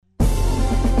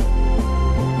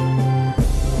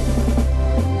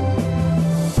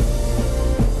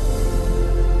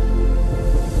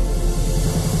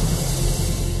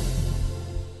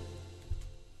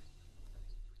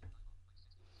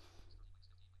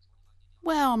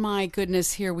Well, my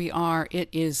goodness, here we are. It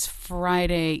is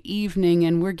Friday evening,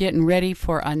 and we're getting ready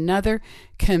for another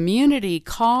community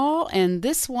call. And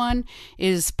this one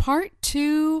is part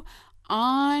 2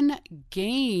 on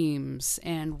games.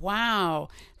 And wow,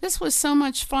 this was so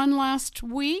much fun last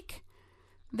week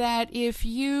that if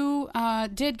you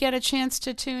did get a chance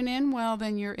to tune in, well,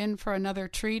 then you're in for another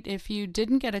treat. If you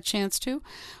didn't get a chance to,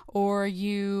 or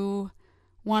you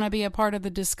want to be a part of the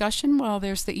discussion, well,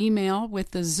 there's the email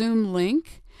with the Zoom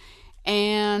link.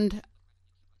 And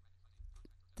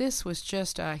this was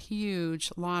just a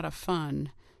huge lot of fun.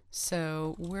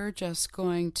 So we're just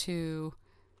going to,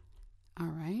 all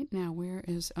right, now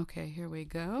okay, here we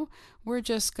go. We're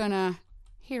just going to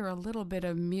hear a little bit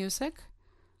of music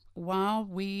while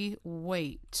we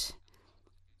wait.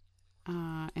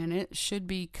 And it should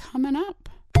be coming up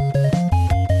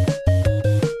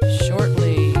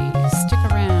shortly.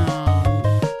 Stick around.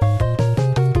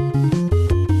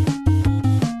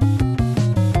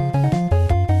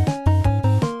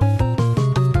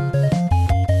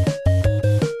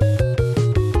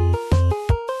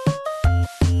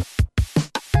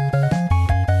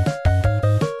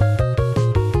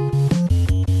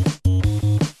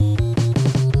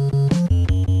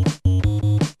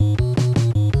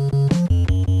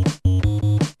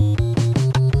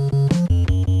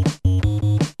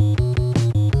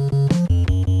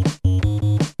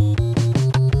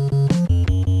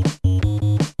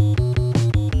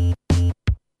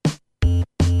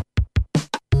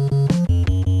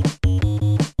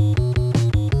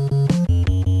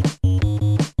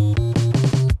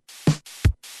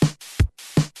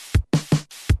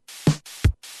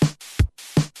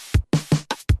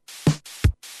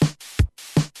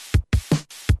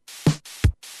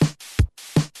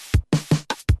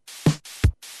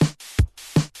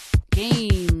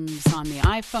 Games on the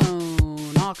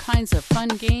iPhone, all kinds of fun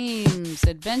games,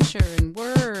 adventure and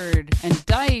word and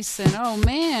dice, and oh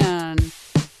man.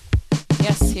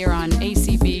 Yes, here on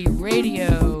ACB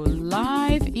Radio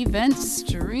live event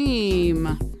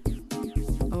stream.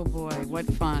 Oh boy, what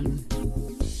fun.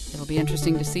 It'll be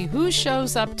interesting to see who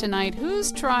shows up tonight,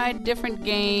 who's tried different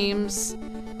games.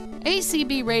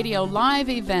 ACB Radio live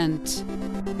event.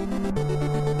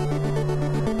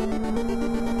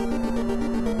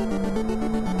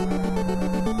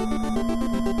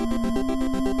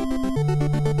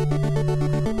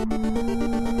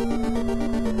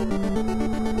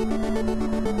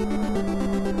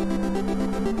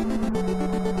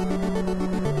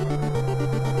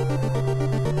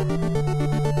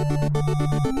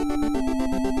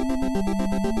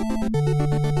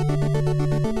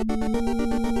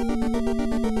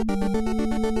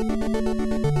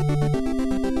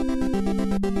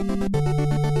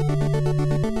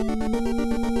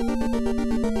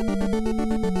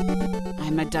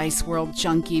 I'm a Dice World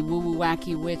junkie, woo-woo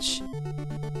wacky witch.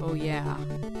 Oh yeah.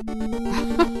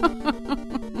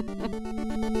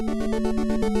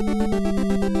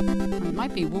 It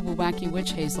might be woo-woo wacky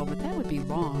witch, Hazel, but that would be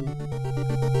long.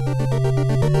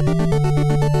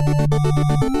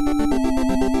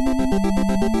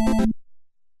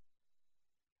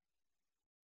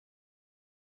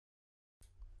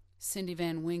 Cindy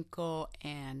Van Winkle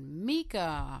and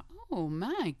Mika. Oh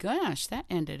my gosh, that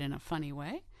ended in a funny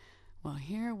way. Well,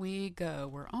 here we go.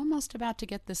 We're almost about to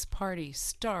get this party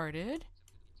started.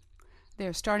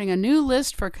 They're starting a new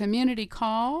list for community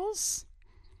calls.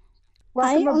 Well,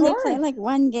 I only play like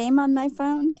one game on my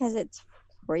phone because it's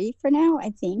free for now, I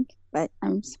think. But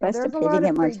I'm supposed to pay to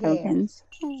get more tokens.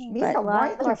 Mika, But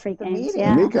lots of free games.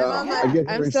 Yeah. Mika,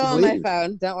 I'm still on my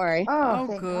phone. Don't worry. Oh,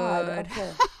 thank good.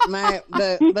 Okay.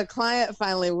 The client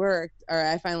finally worked, or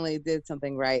I finally did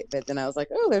something right. But then I was like,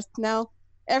 oh, there's now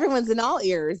everyone's in all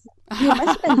ears. You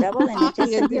must have been doubling it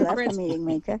just since you left the meeting,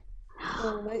 Mika.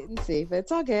 We'll wait and see, but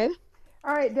it's all good.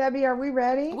 All right, Debbie, are we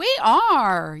ready? We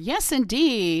are. Yes,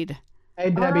 indeed.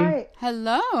 Hey, Debbie. All right.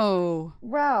 Hello.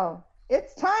 Well,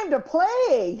 it's time to play.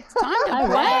 It's time to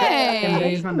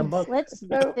play. From the book. Let's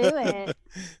do it.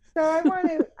 So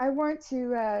I want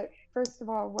to first of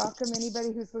all welcome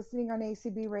anybody who's listening on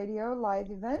ACB Radio live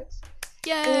event.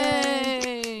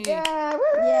 Yay! Yeah,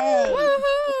 woo-hoo! Yay.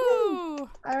 Woohoo!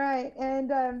 All right,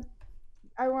 and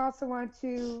I also want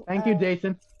to Thank you,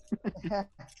 Jason.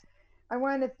 I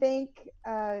want to thank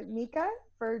Mika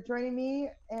for joining me,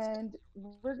 and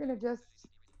we're going to just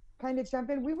kind of jump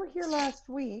in. We were here last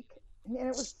week, and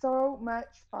it was so much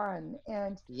fun.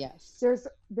 And yes,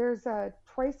 there's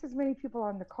twice as many people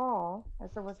on the call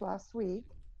as there was last week.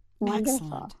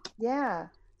 Wonderful. Yeah,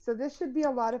 so this should be a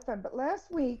lot of fun. But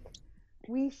last week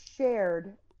we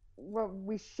shared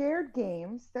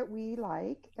games that we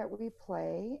like, that we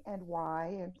play, and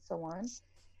why, and so on.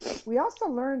 We also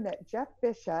learned that Jeff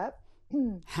Bishop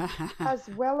has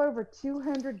well over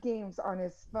 200 games on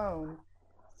his phone.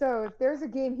 So if there's a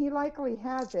game, he likely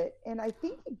has it. And I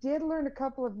think he did learn a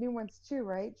couple of new ones too,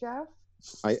 right, Jeff?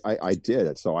 I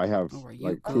did. So I have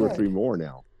like two or three more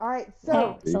now. All right.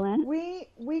 So excellent.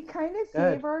 We kind of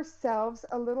gave ourselves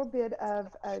a little bit of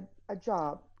a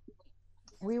job.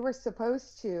 We were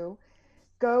supposed to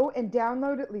go and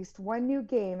download at least one new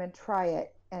game and try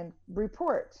it and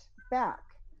report back.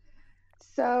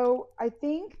 So I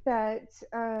think that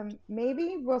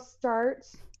maybe we'll start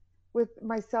with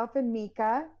myself and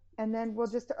Mika, and then we'll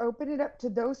just open it up to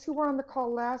those who were on the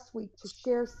call last week to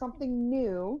share something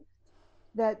new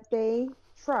that they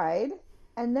tried.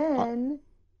 And then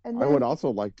I would also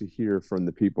like to hear from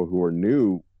the people who are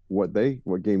new what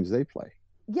games they play.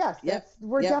 Yes,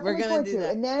 we're definitely going to.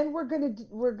 And then we're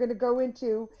gonna go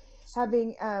into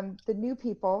having the new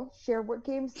people share what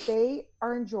games they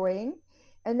are enjoying,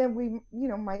 and then we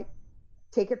might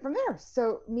take it from there.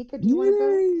 So Mika, do you want to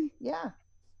go? Yeah.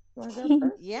 You want to go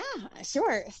first? Yeah,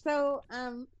 sure. So I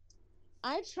want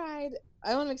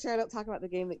to make sure I don't talk about the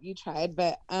game that you tried,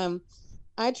 but I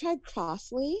tried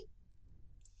Crossly.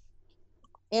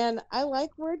 And I like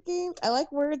word games. I like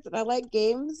words and I like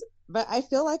games, but I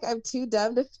feel like I'm too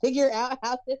dumb to figure out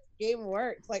how this game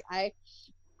works. Like I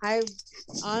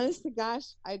honest to gosh,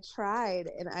 I tried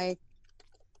and I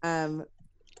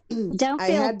don't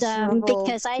feel dumb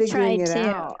because I tried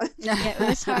too. It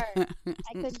was hard.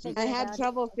 I couldn't figure I had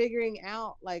trouble figuring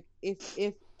out like if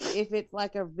it's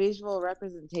like a visual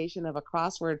representation of a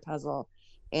crossword puzzle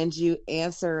and you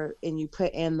answer and you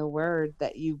put in the word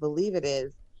that you believe it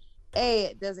is,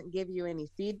 it doesn't give you any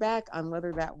feedback on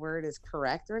whether that word is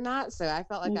correct or not. So I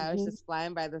felt like I was just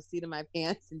flying by the seat of my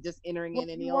pants and just entering in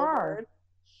any old word.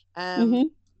 And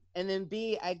then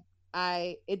B,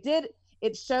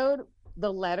 it showed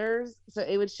the letters. So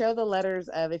it would show the letters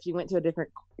of, if you went to a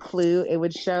different clue, it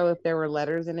would show if there were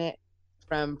letters in it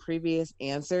from previous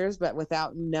answers, but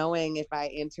without knowing if I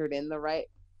entered in the right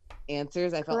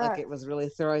answers, I felt like it was really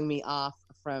throwing me off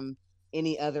from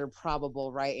any other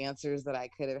probable right answers that I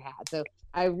could have had. So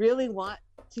I really want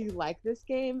to like this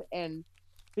game and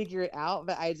figure it out,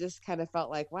 but I just kind of felt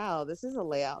like, wow, this is a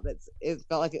layout it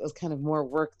felt like it was kind of more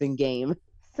work than game.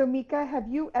 So Mika, have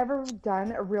you ever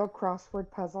done a real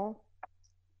crossword puzzle?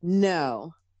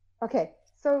 No. Okay,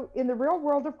 so in the real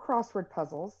world of crossword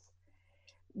puzzles,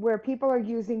 where people are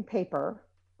using paper,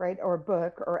 right, or a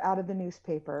book or out of the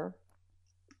newspaper,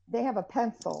 they have a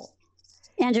pencil.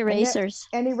 And erasers.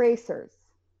 And they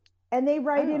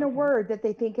write in a word that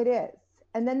they think it is.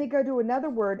 And then they go to another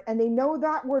word and they know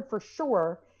that word for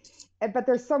sure, but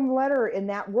there's some letter in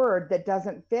that word that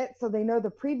doesn't fit. So they know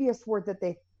the previous word that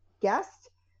they guessed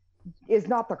is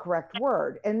not the correct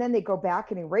word. And then they go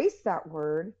back and erase that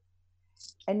word.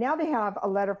 And now they have a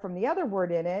letter from the other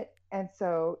word in it. And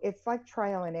so it's like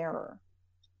trial and error.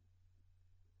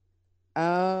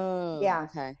 Oh, yeah.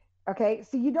 Okay.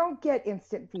 So you don't get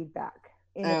instant feedback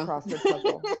in a crossword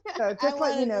puzzle. So just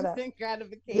let you know that. Instant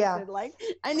gratification. Yeah. Like,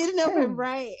 I need to know if I'm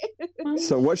right.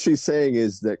 So what she's saying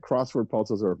is that crossword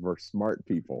puzzles are for smart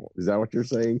people. Is that what you're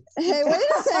saying? Hey, wait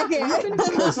a second. I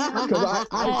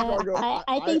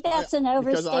think that's an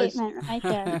overstatement right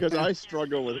there. Because I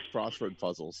struggle with crossword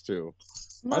puzzles too.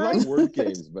 I like word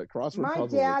games, but crossword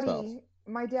puzzles are tough.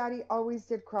 My daddy always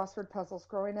did crossword puzzles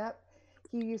growing up.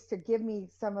 He used to give me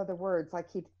some of the words, like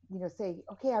he'd say,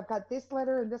 okay, I've got this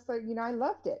letter and this letter. I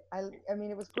loved it. I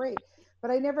mean, it was great, but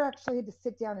I never actually had to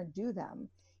sit down and do them.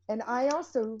 And I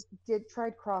also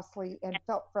tried Crossly and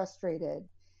felt frustrated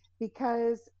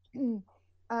because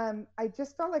I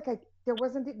just felt like there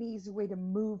wasn't an easy way to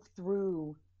move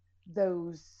through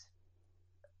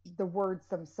the words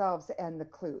themselves and the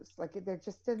clues. Like there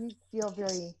just didn't feel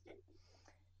very,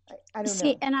 I don't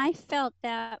know. And I felt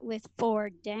that with 4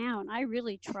 Down. I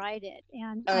really tried it,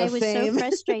 and I was so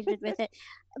frustrated with it.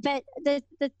 But the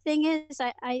thing is,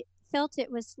 I felt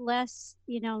it was less,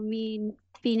 me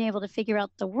being able to figure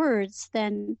out the words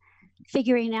than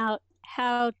figuring out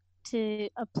how to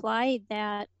apply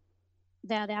that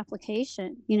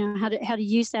application. How to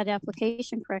use that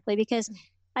application correctly, because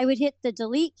I would hit the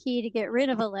delete key to get rid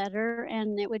of a letter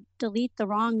and it would delete the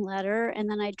wrong letter. And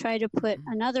then I'd try to put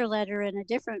another letter in a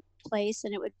different place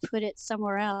and it would put it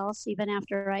somewhere else, even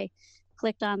after I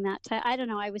clicked on that. I don't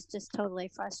know. I was just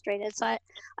totally frustrated. So I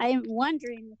am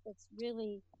wondering if it's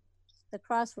really the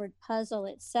crossword puzzle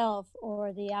itself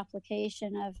or the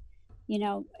application of,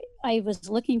 I was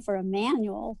looking for a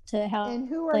manual to how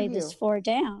to play this 4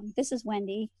 Down. This is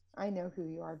Wendy. I know who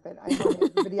you are, but I want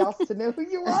everybody else to know who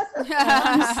you are.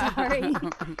 I'm sorry.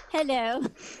 Hello.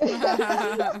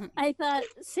 I thought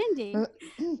Cindy.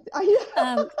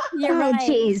 You're right.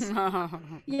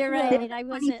 You're right. I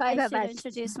wasn't. I should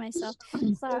introduce myself.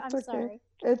 I'm sorry.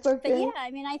 It's okay. But yeah,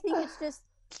 I mean, I think it's just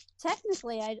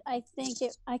technically. I think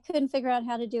I couldn't figure out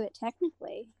how to do it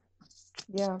technically.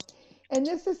 Yeah, and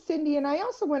this is Cindy, and I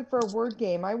also went for a word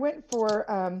game. I went for.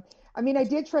 I mean, I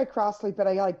did try Crossly, but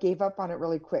I gave up on it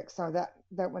really quick, so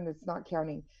that one is not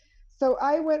counting. So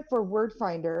I went for Word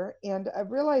Finder, and I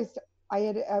realized I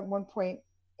had at one point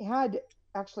had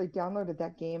actually downloaded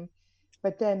that game,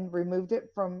 but then removed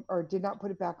it from or did not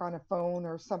put it back on a phone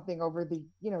or something over the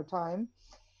time.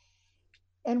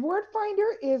 And Word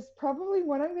Finder is probably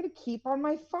one I'm going to keep on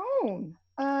my phone.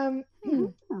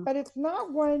 But it's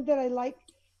not one that I like.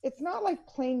 It's not like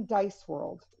playing Dice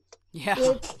World. Yeah.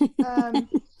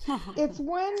 It's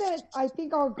one that I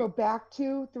think I'll go back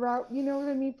to throughout, you know what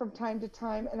I mean, from time to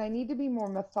time. And I need to be more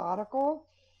methodical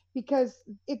because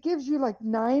it gives you like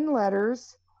 9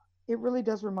 letters. It really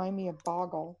does remind me of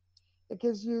Boggle. It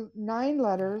gives you 9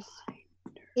 letters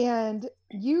and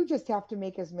you just have to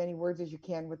make as many words as you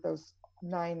can with those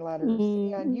 9 letters.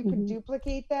 And you can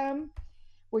duplicate them,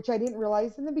 which I didn't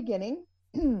realize in the beginning.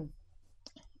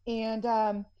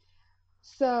 And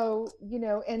so,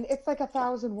 and it's like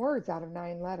 1,000 words out of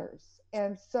 9 letters.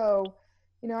 And so,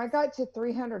 I got to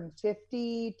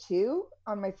 352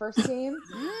 on my first game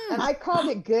and I called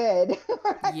it good.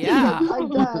 Yeah. I'm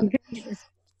done.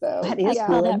 So, that is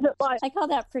good. I call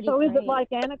that pretty So great. is it like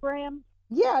anagram?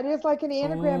 Yeah, it is like an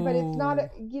anagram, but it's not,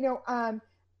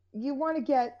 you want to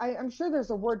get, I'm sure there's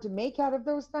a word to make out of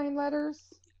those 9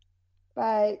 letters.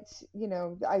 But you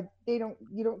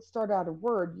don't start out a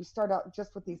word. You start out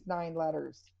just with these 9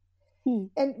 letters,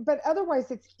 but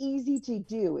otherwise it's easy to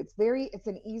do. It's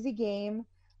an easy game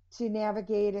to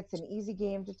navigate. It's an easy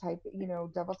game to type.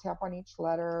 Double tap on each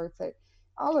letter.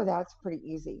 All of that's pretty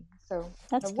easy. So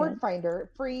the Word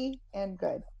Finder, free and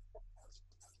good.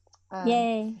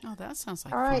 Yay! Oh, that sounds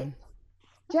like all right, fun.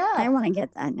 Jeff. I want to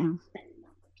get that now.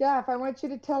 Jeff, I want you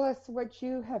to tell us what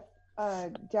you have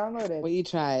downloaded. What you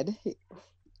tried.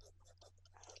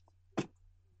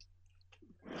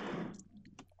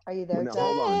 Are you there? Now,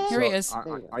 hold on. Here he is.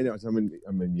 I know. So I'm in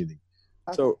meeting.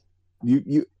 Okay. So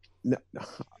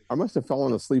I must have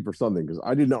fallen asleep or something because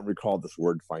I did not recall this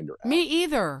Word Finder app. Me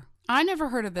either. I never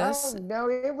heard of this. Oh, no,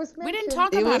 it was mentioned. We didn't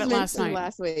talk about it last night.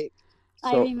 Last week.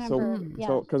 I remember.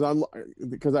 So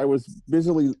because I was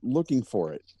busily looking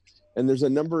for it, and there's a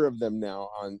number of them now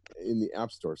in the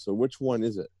App Store. So which one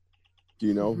is it? Do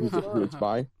you know who it's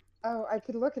by? Oh, I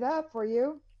could look it up for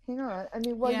you. Hang on. I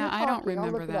mean, yeah, I don't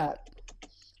remember that.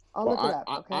 I'll look it up.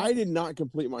 Okay. I did not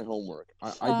complete my homework.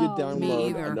 I did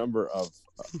download a number of.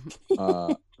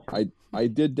 I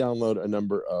did download a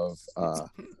number of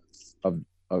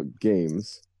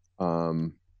games,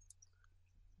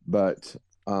 but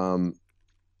now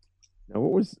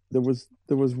there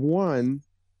was one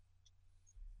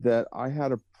that I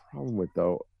had a problem with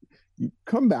though. You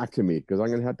come back to me because I'm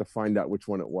going to have to find out which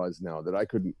one it was now that I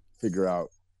couldn't figure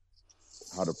out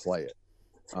how to play it.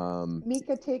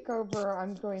 Mika, take over.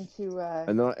 I'm going to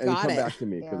and come back to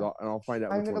me because I'll find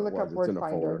out. I'm going to look up Word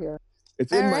Finder here.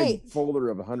 It's in my folder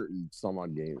of 100 and some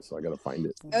odd games, so I got to find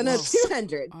it. Oh no,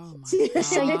 200. Oh my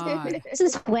God. This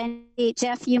is Wendy.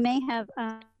 Jeff, you may have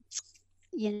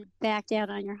backed out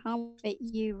on your home, but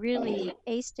you really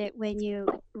aced it when you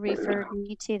referred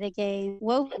me to the game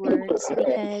Woven Words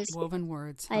because Woven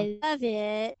Words. I love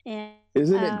it. And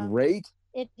isn't it great?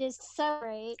 It is so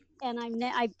great, and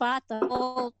I bought the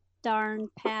whole darn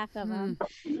pack of them,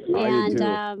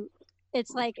 and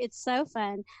it's so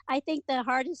fun. I think the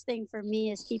hardest thing for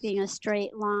me is keeping a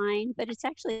straight line, but it's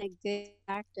actually a good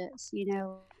practice,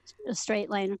 a straight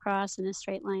line across and a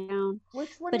straight line down.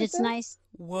 Which one? But it's nice.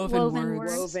 Woven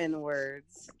Words. Woven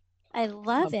Words. I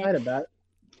love it. I've not.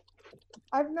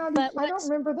 I don't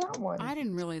remember that one. I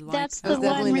didn't really like. That's the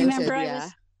one. Remember, I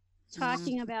was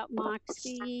talking about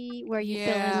Moxie, where you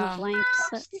fill in the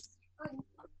blanks.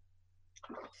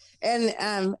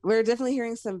 And we're definitely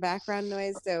hearing some background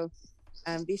noise, so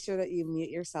be sure that you mute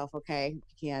yourself, okay,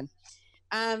 if you can.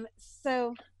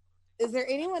 So is there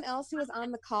anyone else who was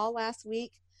on the call last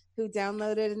week who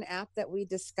downloaded an app that we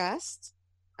discussed?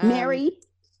 Mary.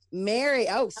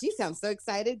 Oh, she sounds so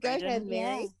excited. Go ahead,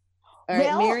 Mary. Yeah. All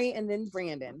right, Mary, and then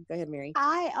Brandon. Go ahead, Mary.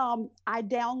 I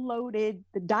downloaded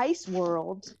the Dice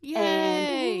World.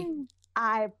 Yay! And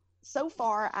so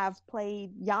far I've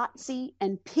played Yahtzee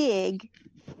and Pig,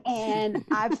 and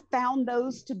I've found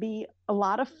those to be a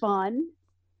lot of fun.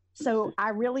 So I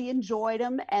really enjoyed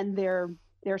them, and they're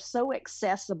They're so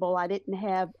accessible. I didn't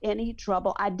have any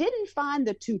trouble. I didn't find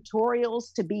the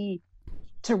tutorials to be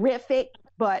terrific,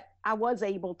 but I was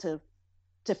able to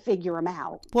figure them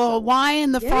out. Well, So. why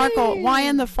in the Farkle? Why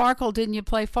in the Farkle didn't you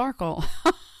play Farkle?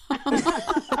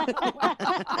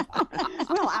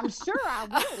 Well, I'm sure I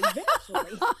will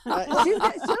eventually.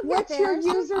 What's your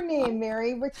username,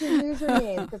 Mary? What's your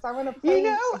username? Because I want to play.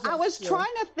 I was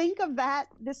trying to think of that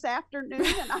this afternoon,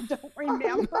 and I don't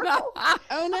remember. Oh no!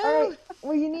 All right.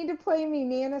 Well, you need to play me,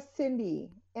 Nana Cindy.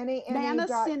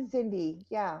 Cindy.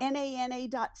 Yeah.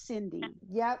 NANA.Cindy.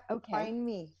 Yep. Okay. Find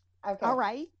me. Okay. All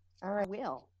right. All right. I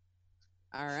will.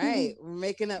 All right, we're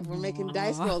making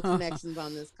Dice World connections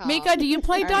on this call. Mika, do you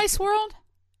play Dice World?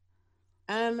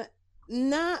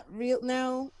 Not real.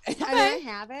 No, Okay. I mean, I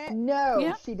have it. No,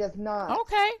 Yeah. she does not.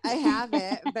 Okay. I have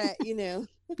it, but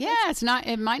Yeah, it's not.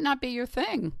 It might not be your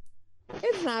thing.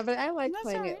 it's not. But I like That's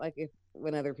playing all right. it, like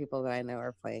when other people that I know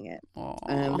are playing it. Aw.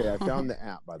 Okay, I found the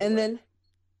app, by the And way. then,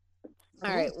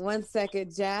 all right, 1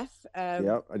 second, Jeff.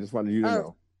 Yep, I just wanted you to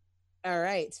know. All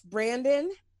right,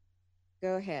 Brandon,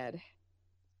 go ahead.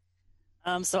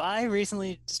 So I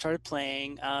recently started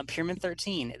playing Pyramid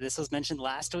 13. This was mentioned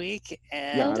last week,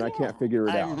 and Yeah, and I can't figure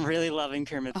it I'm out. really loving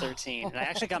Pyramid 13. And I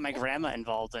actually got my grandma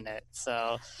involved in it,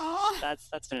 so Aw. that's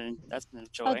been a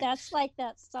joy. Oh, that's like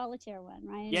that solitaire one,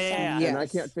 right? Yeah. And I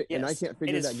Yes. can't and I Yes. can't It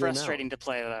figure is that game frustrating to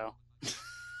play, though.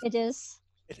 It is.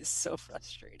 It is so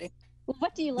frustrating. Well,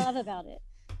 what do you love about it?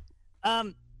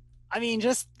 I mean,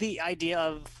 just the idea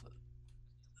of,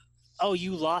 oh,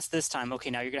 you lost this time. Okay,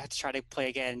 now you're gonna have to try to play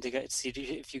again to see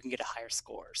if you can get a higher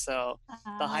score. So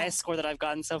the highest score that I've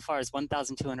gotten so far is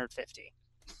 1,250.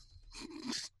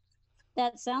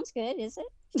 That sounds good, is it?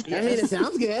 I mean, it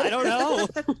sounds good. I don't know.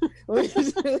 That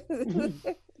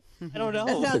I don't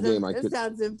know. That's the game I could-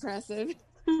 sounds impressive.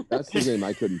 That's the game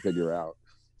I couldn't figure out.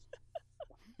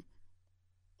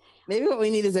 Maybe what we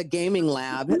need is a gaming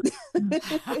lab. Now,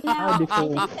 I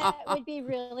think that would be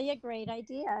really a great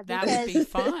idea. That would be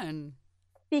fun.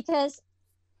 Because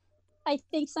I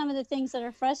think some of the things that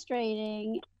are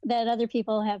frustrating that other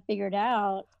people have figured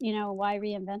out, why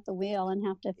reinvent the wheel and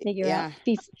have to figure out,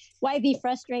 why be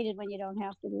frustrated when you don't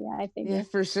have to be, I figure. Yeah,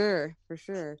 for sure.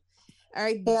 All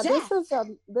right, Yeah, Jeff.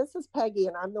 this is Peggy,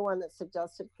 and I'm the one that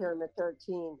suggested Pyramid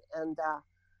 13. And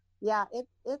yeah,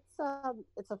 it's a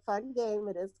fun game.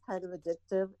 It is kind of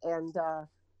addictive, and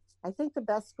I think the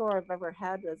best score I've ever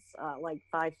had was like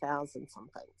 5,000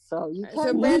 something. So you So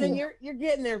can. Brandon, you're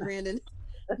getting there, Brandon.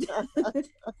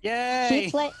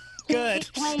 Yay! Good.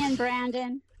 Keep playing,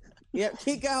 Brandon. Yep,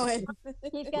 keep going.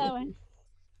 Keep going.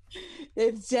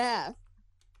 It's Jeff.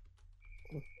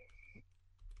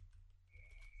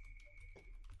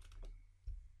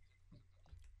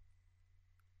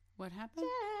 What happened?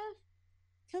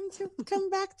 Come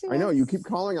back to us. I know you keep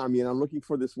calling on me, and I'm looking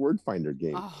for this word finder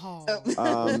game. Oh.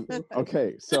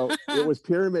 Okay, so it was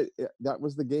Pyramid. That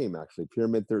was the game, actually.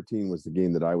 Pyramid 13 was the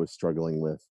game that I was struggling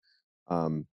with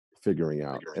figuring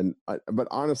out. But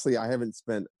honestly, I haven't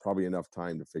spent probably enough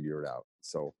time to figure it out.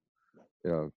 So,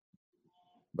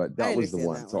 but that was the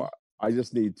one. So I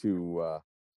just need to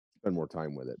spend more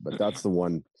time with it. But that's the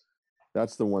one.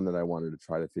 That's the one that I wanted to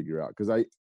try to figure out, because I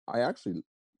actually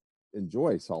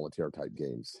enjoy solitaire type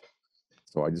games.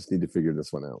 So I just need to figure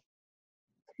this one out.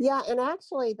 Yeah, and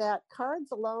actually that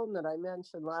Cards Alone that I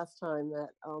mentioned last time, that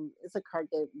is a card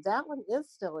game. That one is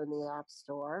still in the App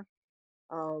Store.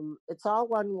 It's all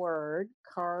one word,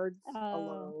 Cards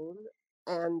Alone,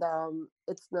 and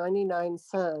it's 99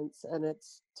 cents, and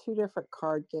it's two different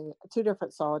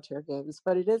solitaire games,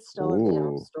 but it is still in the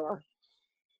App Store.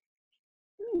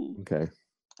 Okay.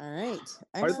 All right.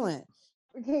 Excellent.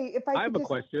 Okay, I have a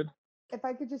question. If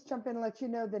I could just jump in and let you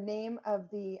know the name of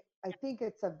I think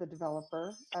it's of the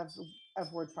developer of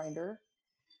Word Finder.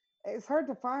 It's hard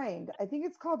to find. I think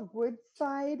it's called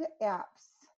Woodside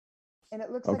Apps, and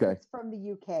it looks like it's from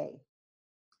the UK.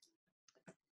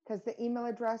 Because the email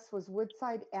address was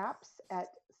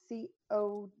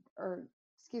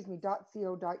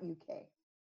woodsideapps@co.uk.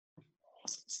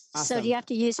 Awesome. So do you have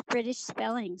to use British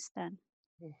spellings then?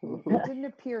 It didn't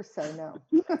appear so, no.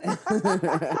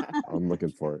 I'm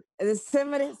looking for it.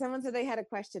 Someone said they had a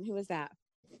question. Who was that?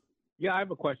 Yeah, I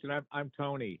have a question. I'm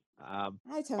Tony. Hi,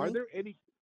 Tony. Are there any?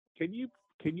 Can you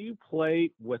play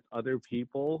with other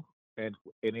people and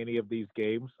in any of these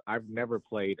games? I've never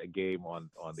played a game on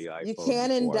the iPhone. You can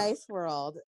before. in Dice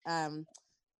World.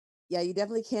 Yeah, you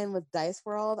definitely can with Dice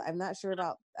World. I'm not sure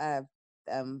about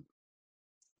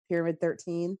Pyramid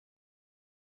 13.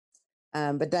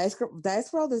 But Dice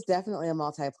World is definitely a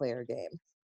multiplayer game.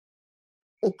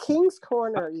 In King's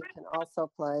Corner, you can also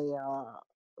play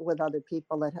with other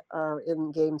people that are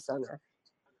in Game Center.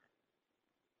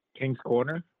 King's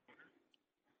Corner?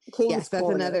 King's That's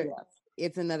Corner, another. yes.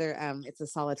 It's another. It's a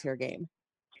solitaire game,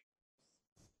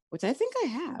 which I think I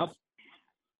have.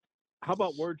 How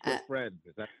about Words with Friends?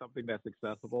 Is that something that's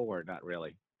accessible or not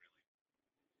really?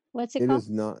 What's it It called? is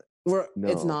not.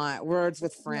 It's No. not Words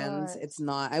with Friends. It's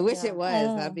not. I wish it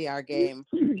was. That'd be our game.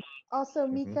 Also,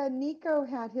 Mika, Nico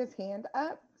had his hand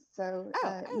up. So,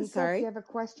 Nico, sorry. do you have a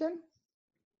question?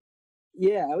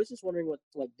 Yeah, I was just wondering what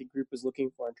like the group is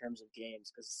looking for in terms of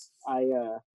games, because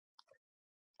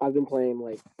I've been playing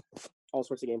like all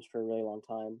sorts of games for a really long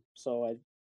time. So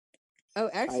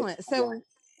Excellent. So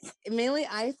mainly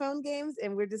iPhone games,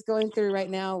 and we're just going through right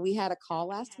now. We had a call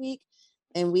last week,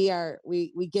 and we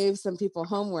gave some people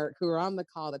homework who were on the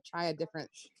call to try a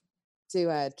different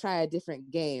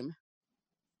game.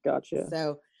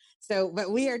 Gotcha.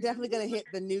 But we are definitely going to hit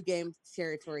the new game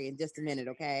territory in just a minute.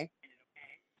 Okay.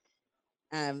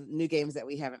 New games that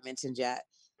we haven't mentioned yet.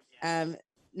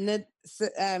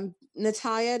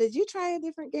 Natalia, did you try a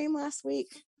different game last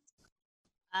week?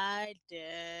 I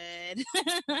did.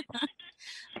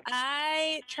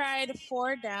 I tried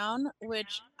 4 Down,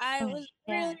 which I was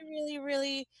really, really,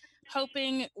 really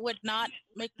hoping would not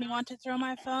make me want to throw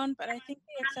my phone, but I think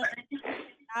the accessibility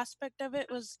aspect of it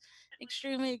was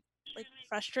extremely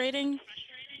frustrating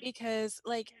because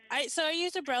I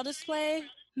use a Braille display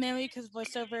mainly because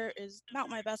VoiceOver is not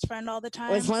my best friend all the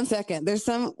time. Wait 1 second.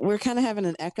 We're kind of having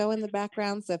an echo in the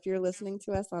background, so if you're listening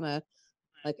to us on a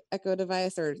Echo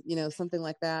device or something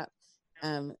like that,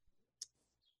 or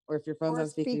if your phone's on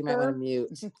speaker, you might want to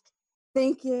mute.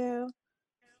 Thank you.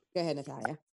 Go ahead,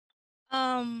 Natalia.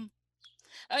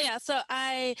 So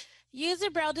I use a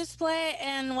Braille display,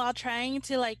 and while trying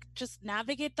to just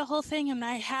navigate the whole thing, and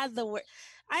I had the word.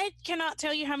 I cannot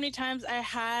tell you how many times I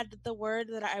had the word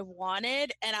that I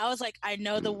wanted, and I was like, I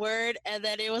know the word, and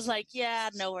then it was like, yeah,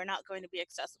 no, we're not going to be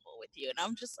accessible with you, and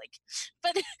I'm just like,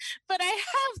 but I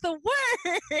have the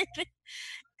word,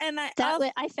 and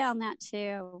I found that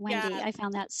too, Wendy. Yeah. I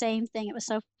found that same thing. It was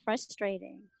so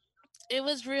frustrating. It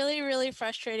was really, really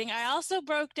frustrating. I also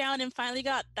broke down and finally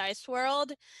got Dice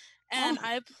World, and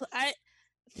I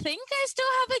think I still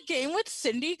have a game with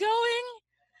Cindy going.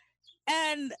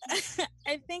 And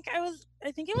I think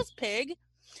it was Pig.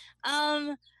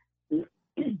 I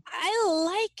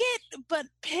like it, but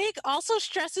Pig also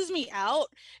stresses me out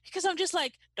because I'm just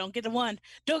like, don't get the one.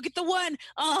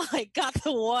 Oh, I got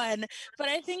the one. But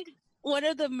I think one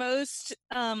of the most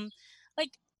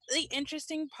the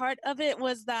interesting part of it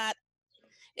was that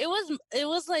it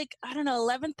was like, I don't know,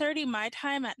 11:30 my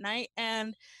time at night,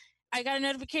 and I got a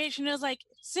notification. It was like,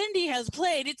 Cindy has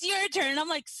played. It's your turn. And I'm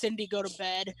like, Cindy, go to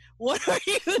bed. What are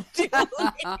you doing?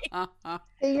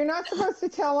 Hey, you're not supposed to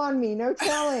tell on me. No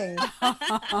telling.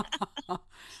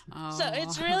 So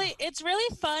it's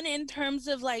really fun in terms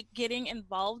of getting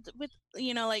involved with,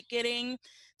 getting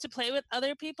to play with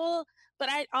other people. But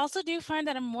I also do find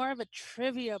that I'm more of a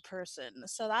trivia person.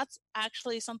 So that's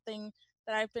actually something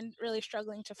that I've been really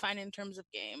struggling to find in terms of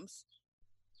games.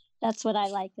 That's what I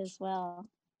like as well.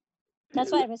 That's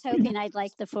why I was hoping I'd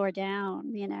like the 4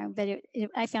 Down, but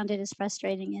I found it as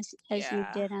frustrating as you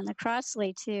did on the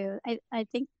Crossley too. I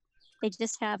think they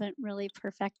just haven't really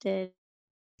perfected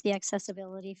the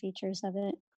accessibility features of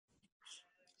it.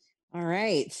 All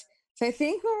right. So I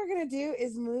think what we're going to do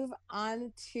is move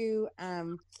on to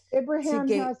Abraham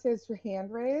has his hand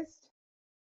raised.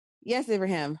 Yes,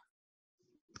 Abraham.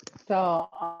 So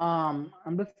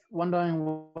I'm just wondering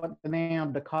what the name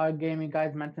of the card game you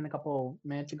guys mentioned a couple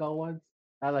minutes ago was.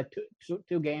 Like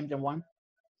two games in one.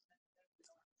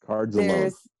 Cards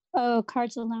Alone. Oh,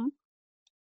 Cards Alone.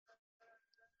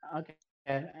 Okay,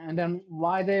 and then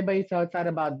why is everybody so excited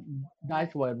about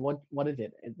Dice World? What is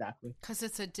it exactly? Because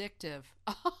it's addictive.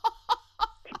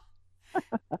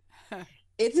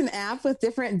 It's an app with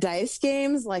different dice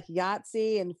games like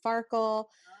Yahtzee and Farkle.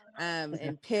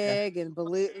 And Pig and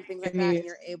Balut and things like that, and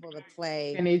you're able to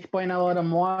play. Can you explain a little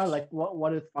more? Like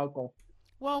what is Farkle?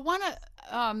 Well, one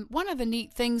of the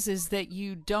neat things is that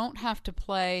you don't have to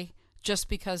play just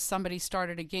because somebody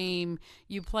started a game.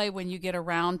 You play when you get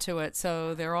around to it.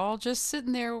 So they're all just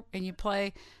sitting there, and you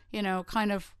play,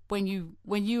 kind of when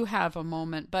you have a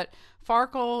moment. But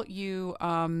Farkle, you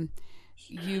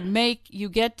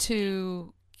get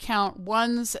to count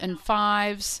ones and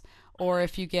fives. Or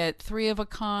if you get 3 of a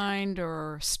kind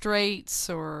or straights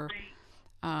or,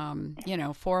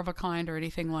 4 of a kind or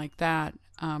anything like that.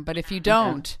 But if you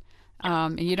don't,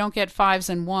 and you don't get 5s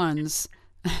and 1s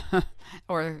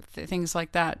or things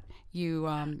like that,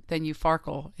 then you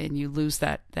Farkle and you lose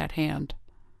that hand.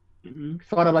 Mm-hmm.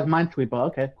 Sort of like Minesweeper.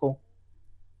 Okay, cool.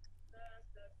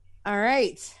 All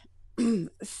right.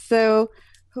 So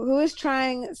who is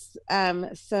trying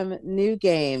some new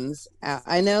games out?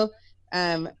 I know,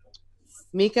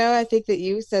 Miko, I think that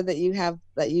you said that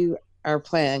you are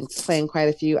playing quite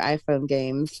a few iPhone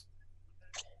games.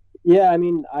 Yeah, I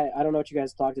mean, I don't know what you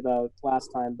guys talked about last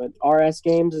time, but RS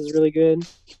Games is really good.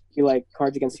 If you like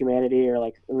Cards Against Humanity or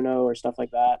like Uno or stuff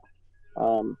like that.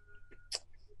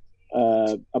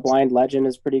 A Blind Legend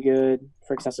is pretty good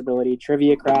for accessibility.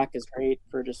 Trivia Crack is great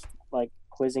for just like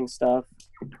quizzing stuff.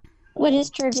 What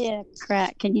is Trivia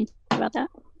Crack? Can you talk about that?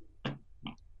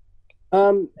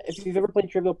 If you've ever played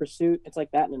Trivial Pursuit, it's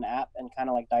like that in an app and kind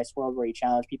of like Dice World where you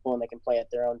challenge people and they can play at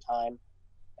their own time.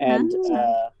 And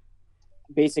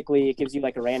basically it gives you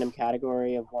like a random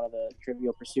category of one of the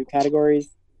Trivial Pursuit categories,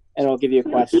 and it'll give you a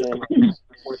question,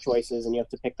 4 choices, and you have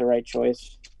to pick the right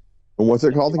choice. And what's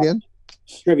it called again?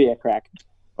 Trivia Crack.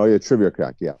 Oh yeah, Trivia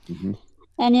Crack. Yeah. Mm-hmm.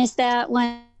 And is that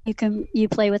when you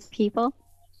play with people?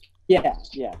 Yeah.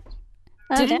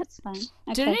 Oh, that's fun.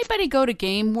 Okay. Did anybody go to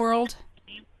Game World?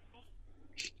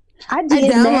 I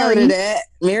did. I downloaded it.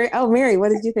 Mary, what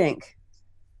did you think?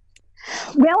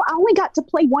 Well, I only got to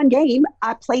play one game.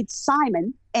 I played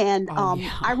Simon, and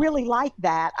I really like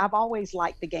that. I've always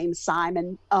liked the game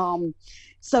Simon.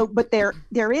 But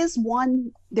there is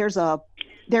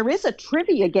a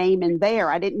trivia game in there.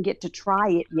 I didn't get to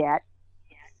try it yet,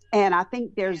 and I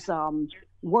think there's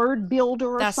Word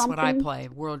Builder or something. That's what I play.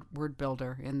 Word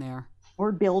Builder in there.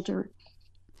 Word Builder.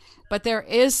 But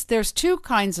there's 2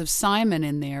 kinds of Simon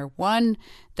in there. One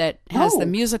that has the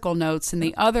musical notes and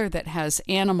the other that has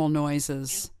animal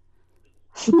noises.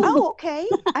 Oh, okay.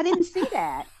 I didn't see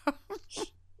that.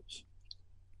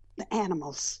 The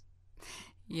animals.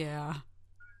 Yeah.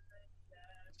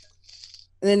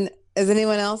 Then does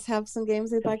anyone else have some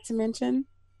games they'd like to mention?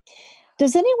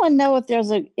 Does anyone know if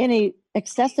there's any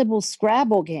accessible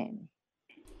Scrabble game?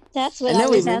 That's what I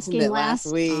was asking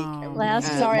last week.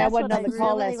 Sorry, I wasn't on the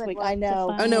call last week. I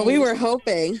know. Oh no, we were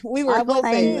hoping. We were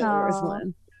hoping there was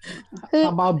one.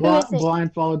 How about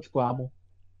blindfold Scrabble?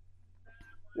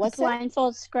 What's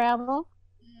blindfold Scrabble?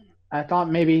 I thought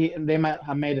maybe they might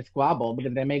have made a Scrabble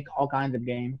because they make all kinds of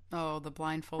games. Oh, the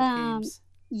blindfold games.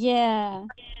 Yeah.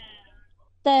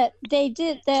 They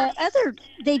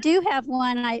do have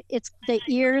one. It's the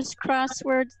ears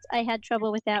crosswords. I had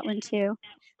trouble with that one too.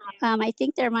 I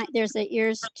think there's an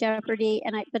ears Jeopardy,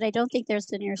 but I don't think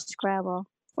there's an ears Scrabble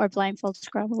or blindfold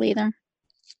Scrabble either.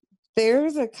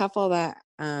 There's a couple that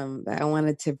I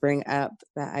wanted to bring up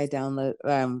that I download.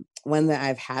 One that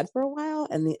I've had for a while,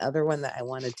 and the other one that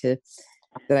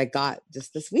I got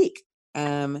just this week.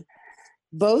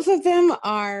 Both of them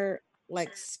are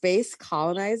like space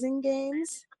colonizing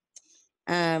games.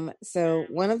 So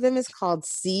one of them is called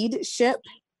Seed Ship.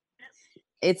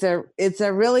 It's a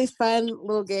really fun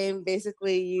little game.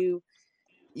 Basically,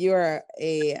 you're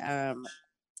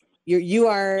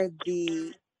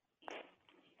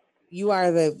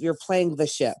playing the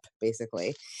ship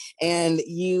basically, and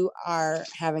you are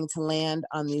having to land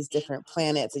on these different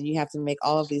planets, and you have to make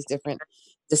all of these different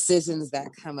decisions that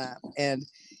come up, and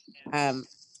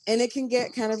it can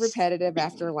get kind of repetitive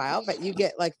after a while, but you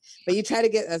try to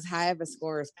get as high of a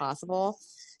score as possible.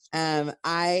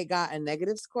 I got a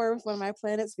negative score with one of my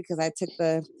planets because I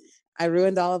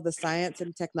ruined all of the science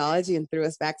and technology and threw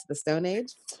us back to the Stone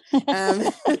Age. Kind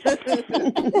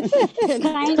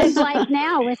of like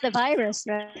now with the virus,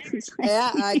 right?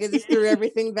 Yeah, I just threw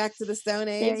everything back to the Stone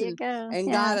Age. There you go.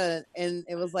 And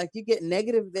it was like, you get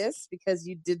negative this because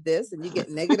you did this, and you get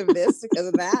negative this because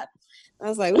of that. I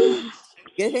was like, ooh,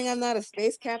 good thing I'm not a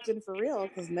space captain for real,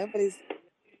 because nobody's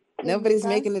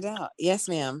making it out. Yes,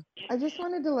 ma'am. I just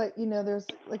wanted to let you know there's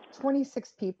like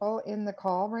 26 people in the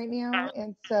call right now.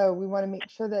 And so we want to make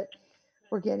sure that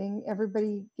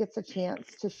everybody gets a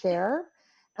chance to share.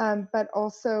 But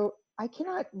also, I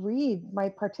cannot read my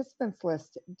participants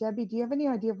list. Debbie, do you have any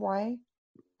idea of why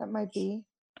that might be?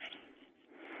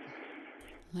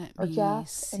 Or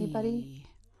Jeff, anybody?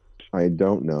 I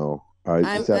don't know.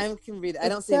 I can read it. I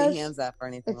don't see any hands up or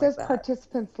anything. It says like that.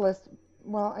 participants list.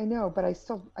 Well, I know, but I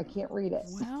can't read it.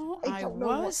 Well,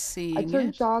 I seeing turned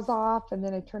it. JAWS off, and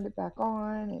then I turned it back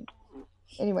on. And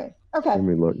anyway, okay. Let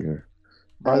me look here.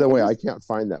 By the way, I can't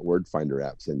find that Word Finder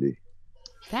app, Cindy.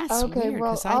 That's okay. weird,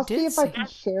 Well, I'll see if I can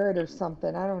share it or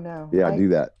something. I don't know. Yeah, do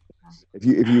that.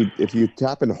 If you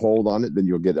tap and hold on it, then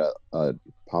you'll get a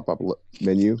pop-up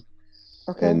menu.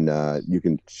 Okay. And you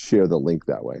can share the link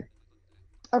that way.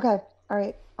 Okay. All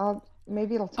right.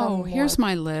 Maybe it'll tell me more. Here's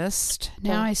my list.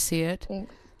 Now I see it.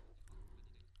 Thanks.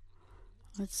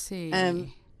 Let's see.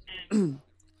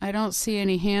 I don't see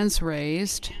any hands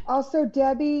raised. Also,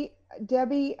 Debbie,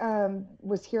 Debbie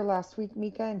was here last week,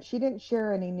 Mika, and she didn't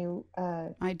share any new.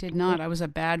 I did not. I was a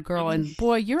bad girl, and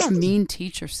boy, you're a mean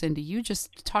teacher, Cindy. You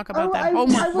just talk about that I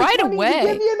homework was right wanting away. to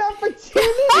give you an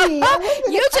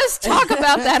opportunity. You just talk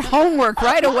about that homework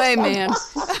right away, man.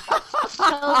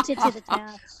 Hold it to the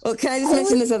task. Well, can I just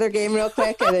mention this other game real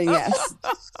quick? And then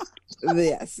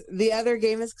yes, the other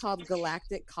game is called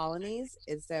Galactic Colonies.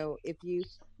 And so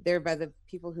they're by the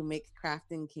people who make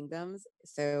Crafting Kingdoms.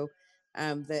 So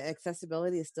the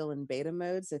accessibility is still in beta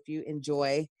mode. So if you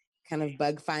enjoy kind of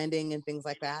bug finding and things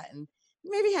like that, and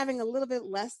maybe having a little bit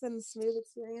less than smooth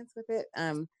experience with it,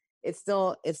 it's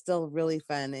still really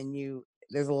fun, and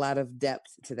there's a lot of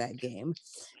depth to that game.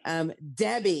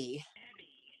 Debbie.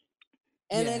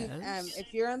 And then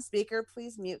if you're on speaker,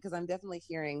 please mute, because I'm definitely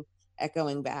hearing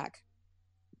echoing back.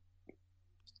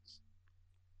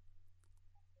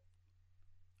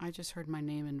 I just heard my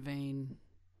name in vain.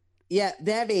 Yeah,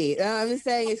 Debbie. I'm just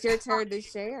saying it's your turn to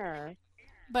share.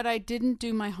 But I didn't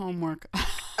do my homework.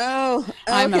 Oh, okay.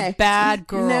 I'm a bad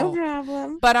girl. No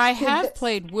problem. But I have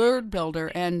played Word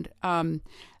Builder, and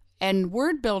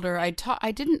Word Builder, I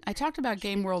talked about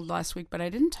Game World last week, but I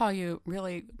didn't tell you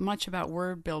really much about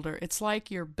Word Builder. It's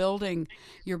like you're building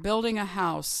a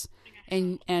house,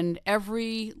 and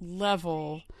every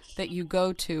level that you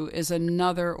go to is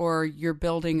another, or you're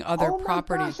building other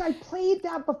properties. Oh my gosh, I played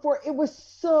that before. It was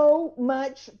so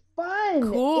much fun.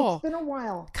 Cool. It's been a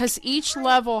while. Because each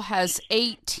level has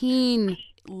 18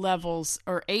 levels,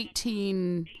 or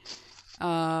 18,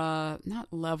 not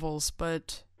levels,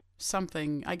 but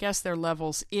something. I guess they're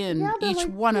levels in each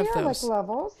one of those. Like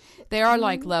levels. They are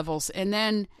like levels. And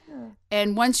then,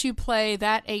 and once you play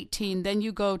that 18, then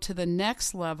you go to the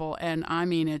next level, and I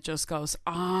mean, it just goes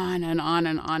on and on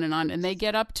and on and on. And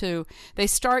they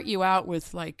start you out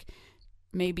with like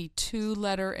maybe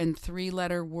 2-letter and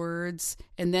 3-letter words,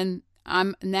 and then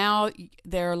now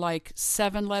they're like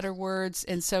 7-letter words,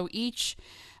 and so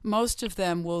most of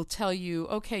them will tell you,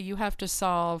 okay, you have to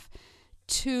solve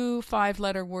 2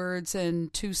 5-letter words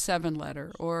and 2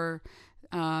 7-letter, or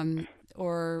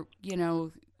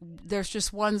there's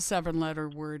just 1 7-letter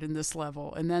word in this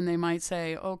level, and then they might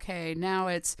say, okay, now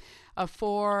it's a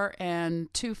 4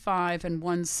 and 2 5 and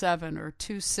 1 7, or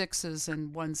 2 6s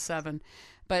and 1 7.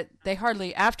 But they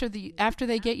hardly, after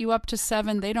they get you up to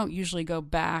 7, they don't usually go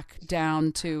back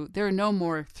down to, there are no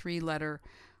more 3-letter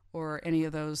or any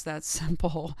of those that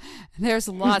simple. There's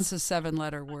lots of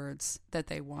 7-letter words that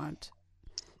they want.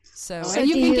 So and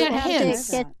you can get hints.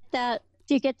 Do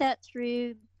you get that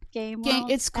through Game World?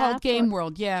 It's called Game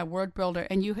World, yeah, Word Builder,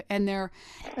 and you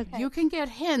can get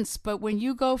hints, but when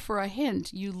you go for a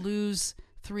hint, you lose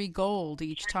 3 gold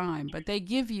each time. But they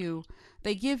give you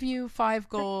 5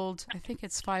 gold. I think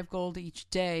it's 5 gold each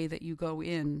day that you go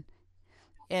in,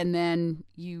 and then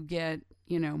you get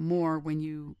more when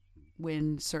you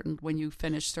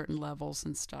finish certain levels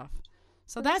and stuff.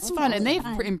 So that's fun, and they've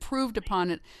improved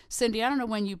upon it. Cindy, I don't know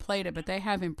when you played it, but they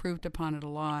have improved upon it a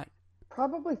lot.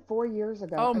 Probably 4 years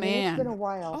ago. Oh, man. It's been a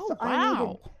while. Oh, so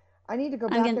wow. I need to go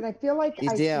back, and I feel like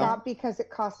I stopped because it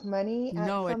costs money.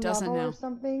 No, it doesn't now. Or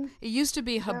something. It used to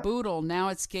be Haboodle. Now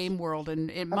it's Game World, and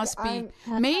it must be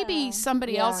maybe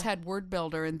somebody else had Word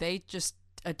Builder, and they just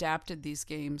adapted these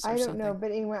games. Or I don't something. know,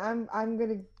 but anyway,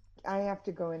 I have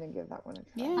to go in and give that one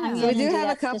a try. Yeah, so we do have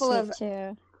a couple of.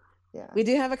 Yeah. We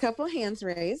do have a couple of hands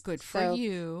raised. Good for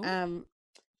you.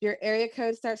 Your area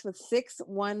code starts with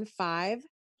 615.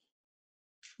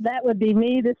 That would be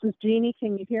me. This is Jeannie.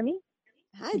 Can you hear me?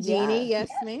 Hi, Jeannie. Yes,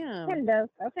 ma'am. Hello.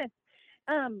 Okay.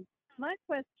 My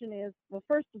question is, well,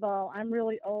 first of all, I'm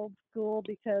really old school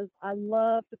because I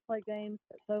love to play games,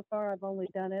 but so far I've only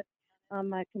done it on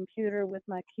my computer with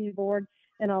my keyboard.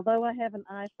 And although I have an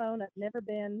iPhone, I've never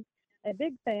been a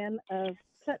big fan of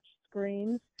touch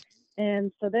screens.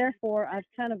 And so therefore, I've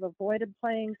kind of avoided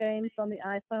playing games on the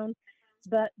iPhone.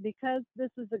 But because this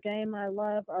is a game I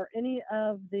love, are any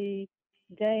of the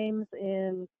games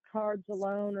in Cards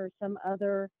Alone or some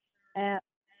other app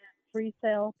free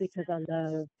sale? Because I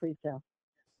love free sale.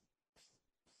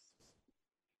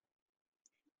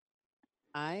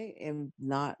 I am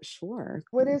not sure.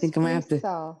 What is free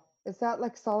sale? Is that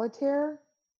like solitaire?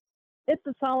 It's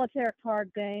a solitaire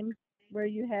card game where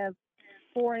you have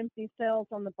 4 empty cells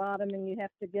on the bottom, and you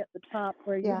have to get the top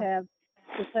where you have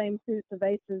the same suits of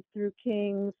aces through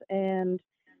kings, and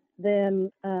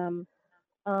then on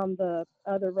the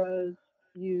other rows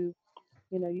you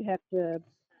have to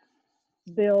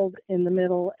build in the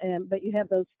middle, but you have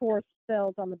those 4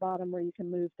 cells on the bottom where you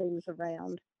can move things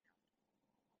around.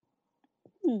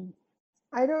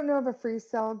 I don't know of a free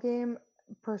cell game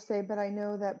per se, but I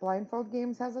know that Blindfold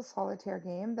Games has a solitaire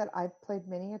game that I've played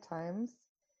many a times.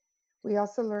 We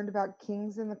also learned about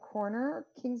Kings in the Corner.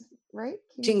 Kings, right?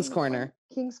 King's in the Corner.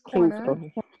 King's King's Corner.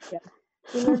 Corner. Yeah.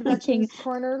 We learned about King. King's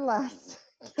Corner last.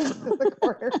 Kings in the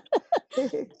Corner.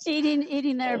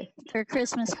 eating their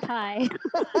Christmas pie.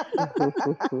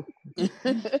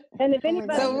 And if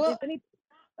anybody,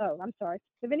 oh, I'm sorry.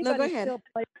 If No, go anybody ahead. still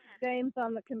plays games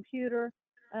on the computer,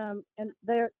 and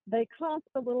they cost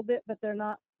a little bit, but they're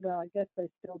not. Well, I guess they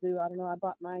still do. I don't know. I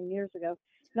bought mine years ago.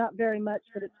 Not very much,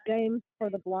 but it's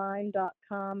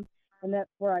gamesfortheblind.com, and that's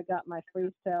where I got my free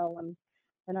cell,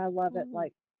 and I love it.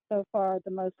 Like so far,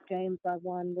 the most games I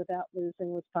won without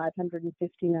losing was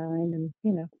 559,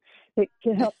 and it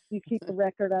can help you keep the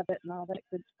record of it and all that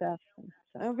good stuff.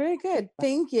 Oh, very good.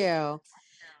 Thank you.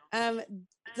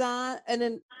 Don, and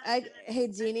then hey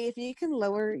Jeannie, if you can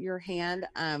lower your hand.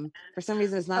 For some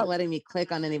reason it's not letting me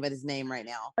click on anybody's name right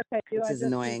now. Okay, which is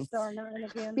annoying.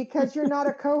 Because you're not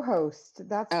a co-host.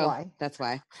 That's why. That's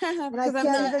why. And Because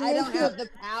I don't have the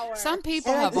power. Some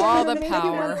people And have I can't all even the make you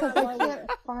one power. 'cause I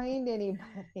can't find anybody.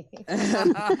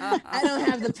 I don't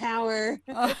have the power.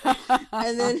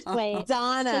 And then Wait,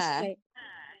 Donna. just wait.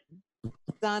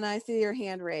 Donna, I see your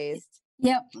hand raised.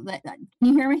 Yep. Can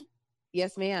you hear me?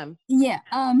 Yes, ma'am. Yeah.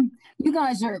 You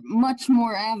guys are much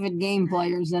more avid game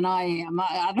players than I am.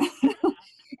 I don't know.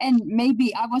 And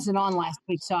maybe I wasn't on last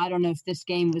week, so I don't know if this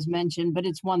game was mentioned, but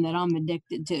it's one that I'm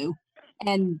addicted to.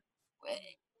 And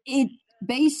it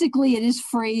is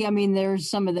free. I mean, there's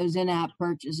some of those in-app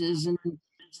purchases and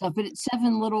stuff, but it's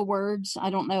 7 Little Words. I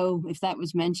don't know if that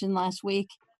was mentioned last week.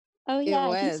 Oh yeah,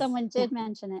 I think someone did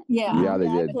mention it. Yeah. Yeah, they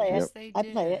did. I play it. Yep. I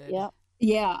play it. Yeah.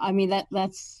 Yeah, I mean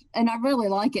that's and I really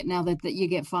like it now that you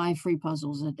get 5 free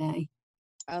puzzles a day.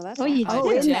 Oh, that's you Oh,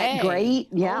 do. isn't that great?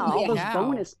 Yeah, Oh, all those yeah.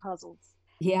 bonus puzzles.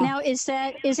 Yeah. Now is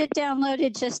it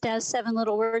downloaded just as 7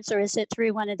 Little Words, or is it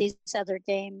through one of these other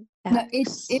game apps? No,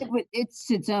 it's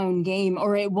its own game,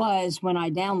 or it was when I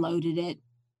downloaded it.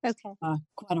 Okay.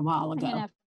 Quite a while ago. I'm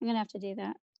gonna have to do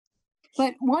that.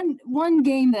 But one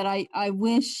game that I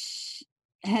wish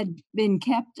had been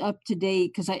kept up to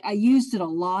date, because I used it a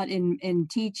lot in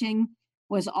teaching,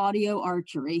 was audio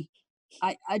archery.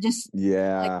 I just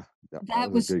Yeah,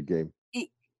 that was a good game.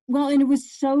 well, and it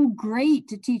was so great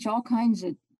to teach all kinds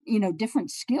of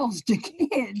different skills to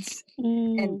kids.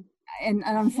 And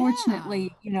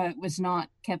unfortunately, it was not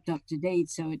kept up to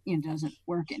date, so it doesn't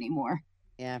work anymore.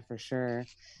 Yeah, for sure.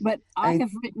 But I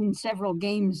have written several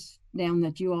games down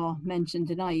that you all mentioned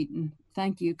tonight, and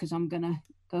thank you, because I'm gonna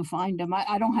go find them.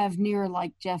 I don't have near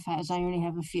like Jeff has. I only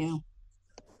have a few.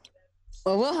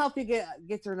 Well, we'll help you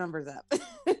get your numbers up.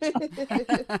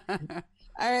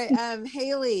 All right,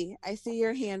 Haley, I see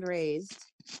your hand raised.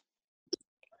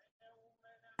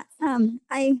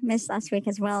 I missed last week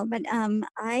as well, but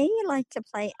I like to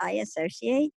play I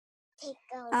Associate.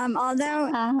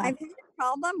 Although I've had a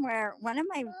problem where one of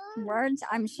my words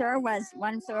I'm sure was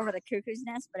one flew over the cuckoo's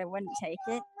nest, but it wouldn't take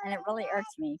it, and it really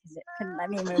irked me because it couldn't let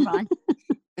me move on.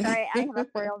 Sorry, I have a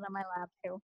 4-year-old on my lap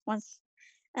too.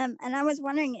 And I was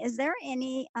wondering, is there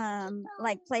any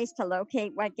like place to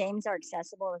locate what games are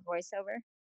accessible with VoiceOver,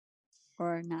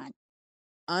 or not?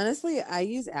 Honestly, I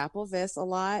use AppleVis a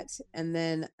lot, and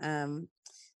then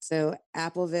so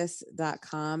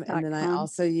applevis.com, and then I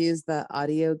also use the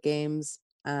audio games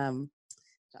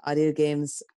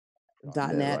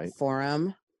audiogames.net right.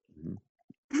 forum.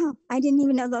 Oh, I didn't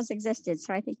even know those existed,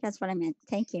 so I think that's what I meant.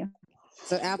 Thank you.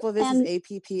 So AppleVis is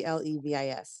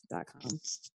applevis.com.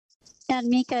 And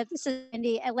Mika, this is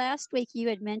Andy. Last week you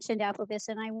had mentioned AppleVis,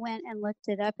 and I went and looked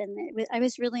it up, and I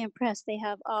was really impressed. They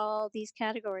have all these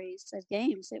categories of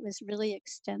games. It was really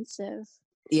extensive.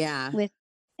 Yeah.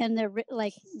 And they're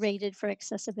rated for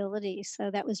accessibility, so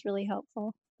that was really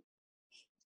helpful.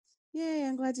 Yay,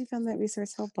 I'm glad you found that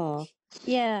resource helpful.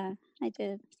 Yeah, I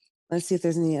did. Let's see if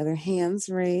there's any other hands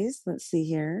raised. Let's see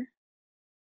here.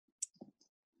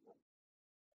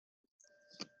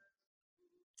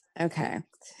 Okay.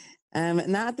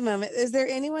 Not at the moment. Is there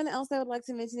anyone else that would like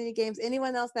to mention any games?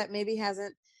 Anyone else that maybe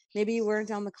you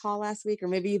weren't on the call last week, or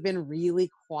maybe you've been really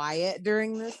quiet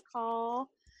during this call?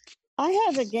 I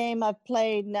have a game I've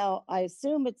played now. I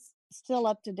assume it's still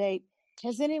up to date.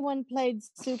 Has anyone played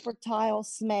Super Tile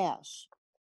Smash?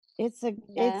 It's a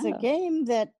game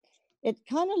that it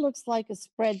kind of looks like a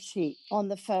spreadsheet on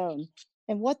the phone.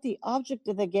 And what the object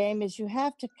of the game is, you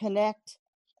have to connect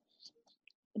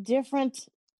different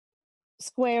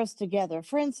squares together.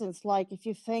 For instance, like if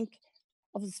you think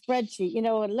of a spreadsheet,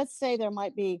 let's say there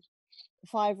might be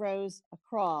 5 rows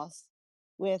across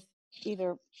with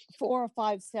either 4 or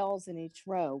 5 cells in each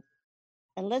row.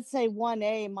 And let's say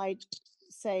 1A might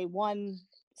say 1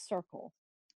 circle.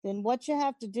 Then what you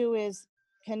have to do is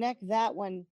connect that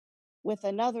one with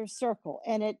another circle,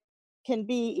 and it can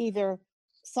be either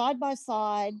side by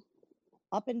side,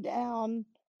 up and down,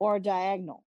 or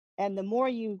diagonal. And the more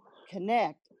you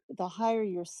connect, the higher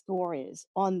your score is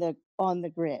on the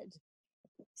grid.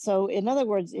 So in other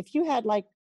words, if you had like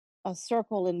a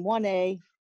circle in 1A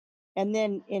and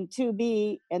then in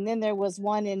 2B, and then there was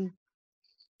one in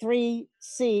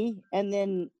 3C, and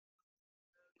then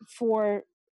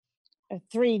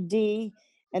 3D,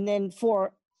 and then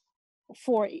 4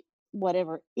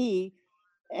 whatever E,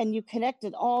 and you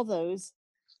connected all those,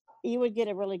 you would get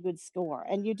a really good score.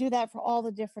 And you do that for all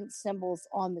the different symbols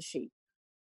on the sheet.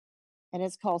 And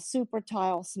it's called Super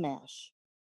Tile Smash.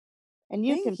 And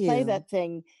you can play that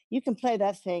thing. You can play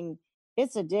that thing.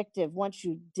 It's addictive once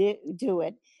you do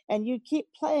it. And you keep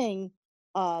playing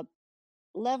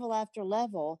level after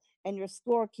level, and your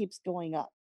score keeps going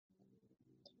up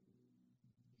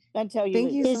until you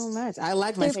Thank lose. you so much. I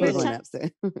like my score going up. So.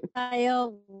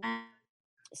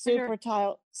 Super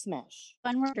Tile Smash.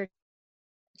 One word or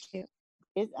two?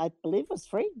 I believe it was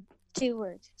free. 2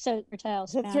 words. Super Tile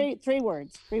Smash. Three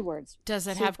words. 3 words. Does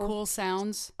it have cool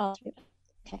sounds? Okay.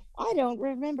 I don't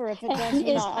remember if it does or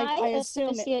Is not. I assume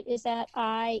associate, is that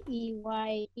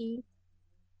IEYE?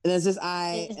 There's just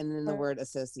I and then the word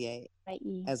associate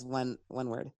as one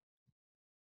word.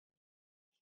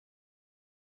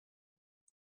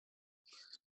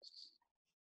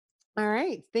 All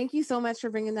right. Thank you so much for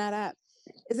bringing that up.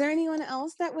 Is there anyone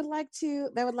else that would like to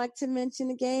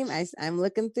mention a game? I'm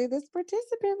looking through this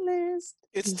participant list.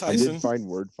 It's Tyson. I did find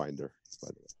Word Finder, by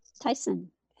the way.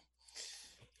 Tyson.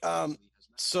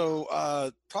 So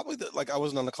probably I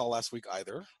wasn't on the call last week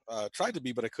either. Tried to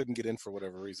be, but I couldn't get in for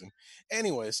whatever reason.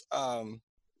 Anyways,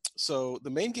 so the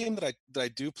main game that I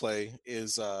do play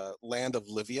is Land of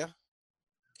Livia.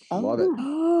 Love it.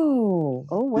 Oh,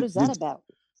 what is that about?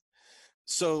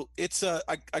 So it's I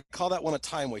call that one a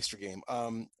time waster game.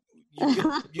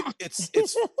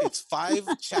 It's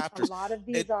 5 chapters. A lot of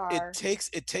these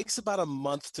It takes about a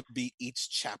month to beat each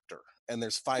chapter, and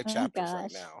there's 5 chapters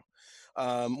right now.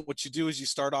 What you do is you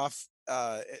start off.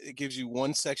 It gives you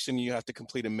one section. You have to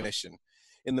complete a mission.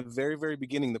 In the very, very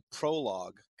beginning, the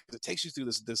prologue, it takes you through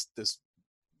this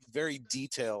very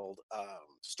detailed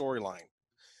storyline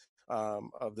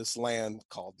of this land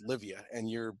called Livia,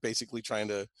 and you're basically trying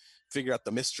to figure out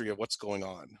the mystery of what's going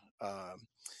on.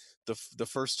 The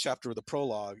first chapter of the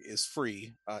prologue is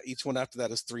free. Each one after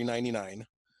that is $3.99,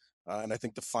 and I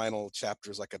think the final chapter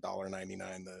is like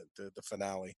 $1.99, the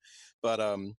finale. But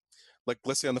like,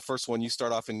 let's say on the first one, you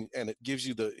start off and it gives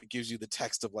you the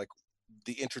text of like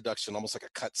the introduction, almost like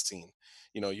a cut scene.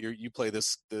 You know, you play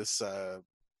this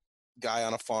guy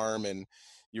on a farm, and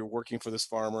you're working for this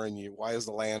farmer, and why is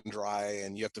the land dry,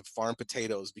 and you have to farm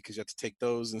potatoes because you have to take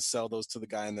those and sell those to the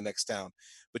guy in the next town,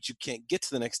 but you can't get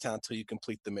to the next town until you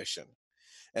complete the mission,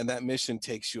 and that mission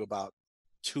takes you about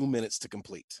 2 minutes to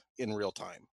complete in real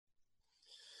time.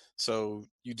 So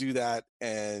you do that,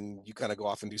 and you kind of go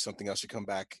off and do something else. You come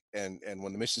back, and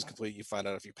when the mission's complete, you find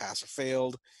out if you passed or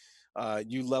failed.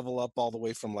 You level up all the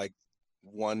way from like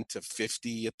 1 to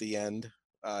 50 at the end.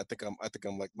 I think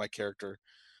I'm like, my character,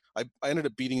 I ended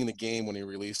up beating the game when he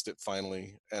released it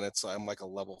finally, and I'm like a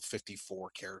level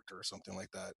 54 character or something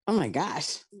like that. Oh my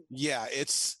gosh. Yeah,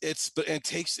 but it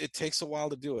takes a while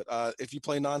to do it. If you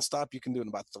play nonstop, you can do it in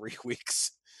about 3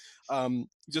 weeks.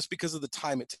 Just because of the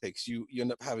time it takes. You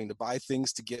end up having to buy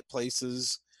things to get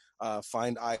places,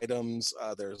 find items.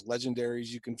 There's legendaries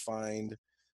you can find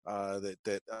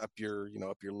that up your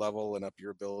level and up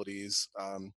your abilities.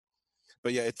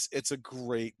 But yeah, it's a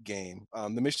great game.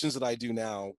 The missions that I do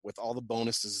now, with all the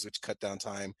bonuses which cut down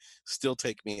time, still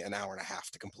take me an hour and a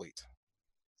half to complete.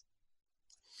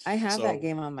 I have that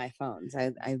game on my phone.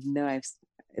 So I know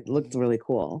it looked really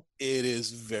cool. It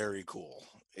is very cool.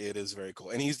 It is very cool.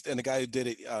 And the guy who did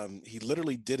it, he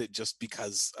literally did it just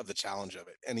because of the challenge of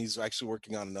it. And he's actually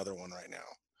working on another one right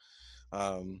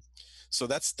now. So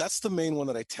that's the main one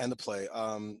that I tend to play.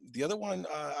 The other one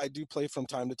I do play from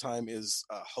time to time is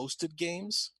hosted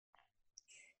games.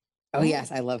 Oh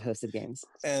yes, I love hosted games.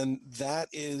 And that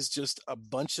is just a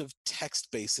bunch of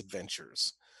text-based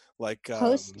adventures, like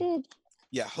Hosted.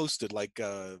 Yeah, hosted,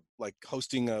 like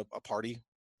hosting a party.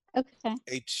 Okay.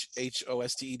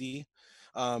 HOSTED.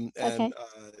 And Okay.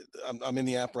 I'm in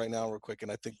the app right now, real quick,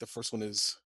 and I think the first one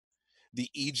is the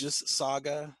Aegis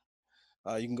Saga.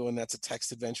 You can go in. That's a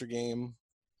text adventure game.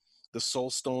 The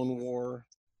Soulstone War,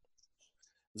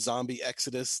 Zombie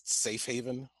Exodus, Safe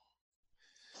Haven,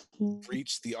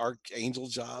 Breach, the Archangel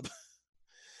Job,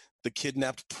 the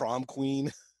Kidnapped Prom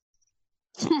Queen.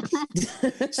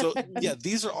 So yeah,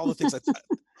 these are all the things.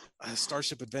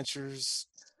 Starship Adventures.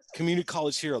 Community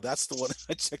College Hero. That's the one.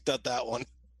 I checked out that one.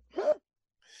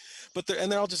 But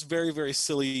they're all just very, very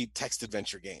silly text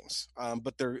adventure games.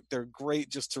 But they're great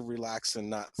just to relax and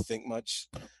not think much.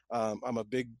 I'm a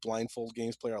big blindfold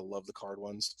games player. I love the card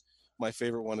ones. My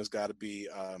favorite one has got to be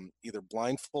either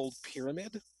Blindfold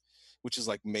Pyramid, which is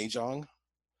like Mahjong,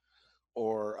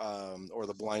 or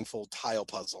the Blindfold Tile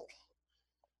Puzzle,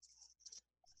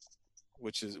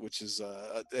 which is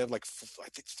they have like I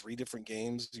think 3 different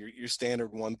games. Your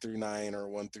standard 1 through 9 or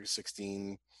 1 through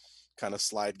 16 kind of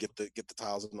slide, get the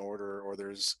tiles in order, or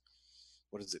there's,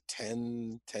 what is it,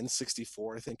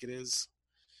 1064 I think it is,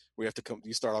 where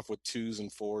you start off with 2s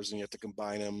and 4s and you have to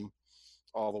combine them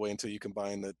all the way until you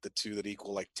combine the 2 that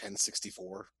equal like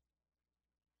 1064.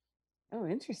 Oh,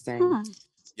 interesting. Huh.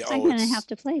 Yeah, I'm gonna have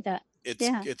to play that.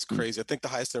 It's crazy. I think the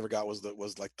highest I ever got was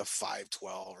like the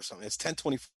 512 or something. It's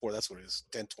 1024. That's what it is.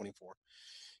 1024.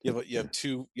 You have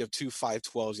two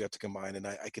 512s you have to combine, and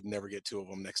I could never get 2 of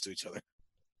them next to each other.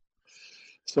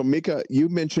 So Mika, you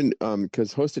mentioned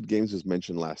because Hosted Games was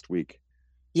mentioned last week.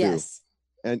 Yes.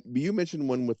 And you mentioned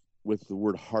one with the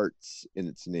word hearts in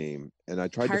its name, and I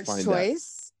tried to find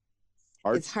Choice.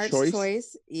 that. It's Heart's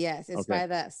Choice. Yes, it's by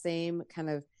that same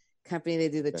kind of company. They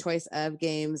do the Choice of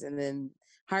games, and then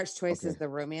Heart's Choice is the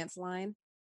romance line.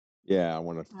 Yeah, I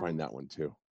want to find that one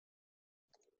too.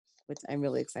 Which I'm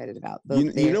really excited about.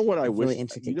 You know what I wish? Really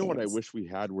You know what I wish we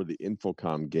had were the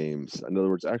Infocom games. In other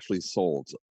words, actually sold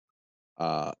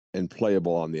and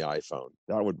playable on the iPhone.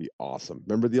 That would be awesome.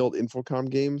 Remember the old Infocom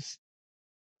games?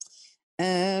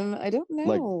 I don't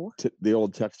know. Like the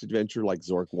old text adventure, like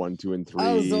Zork 1, 2, and 3.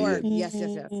 Oh, Zork. Yes.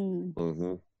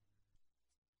 Mm-hmm.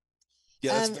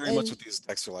 Yeah, that's very much what these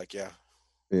texts are like. Yeah.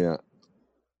 Yeah.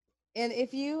 And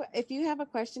if you have a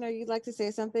question or you'd like to say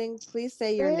something, please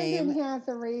say your name. Brandon has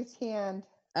a raised hand.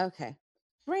 Okay.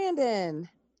 Brandon.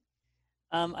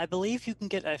 I believe you can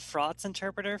get a Frotz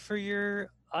interpreter for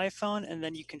your iPhone, and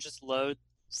then you can just load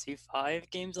C5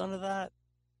 games onto that.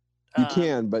 You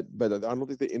can, but I don't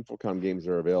think the Infocom games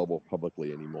are available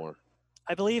publicly anymore.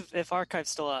 I believe if Archive's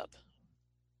still up.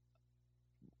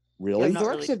 Really? Yeah,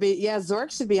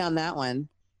 Zork should be on that one.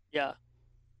 Yeah.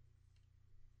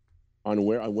 On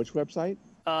where? On which website?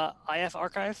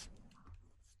 ifarchive.org.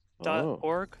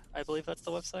 I believe that's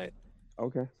the website.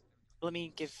 Okay. Let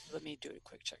me do a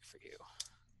quick check for you.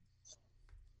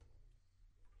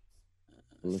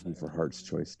 I'm looking for Heart's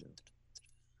Choice.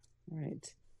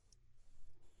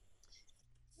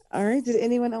 All right. Did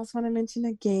anyone else want to mention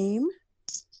a game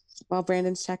while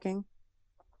Brandon's checking?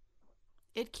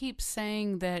 It keeps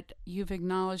saying that you've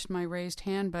acknowledged my raised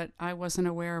hand, but I wasn't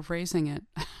aware of raising it.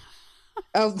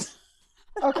 Oh.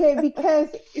 Okay, because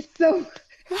so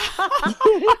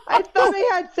I thought I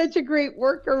had such a great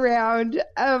workaround.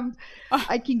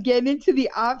 I can get into the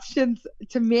options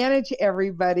to manage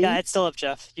everybody. Yeah, it's still up,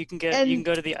 Jeff. You can go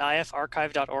to the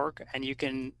ifarchive.org and you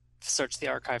can search the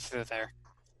archive through there.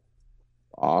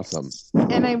 Awesome.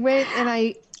 And I went and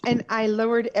I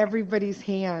lowered everybody's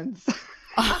hands.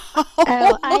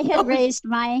 Oh, I had raised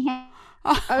my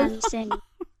hand.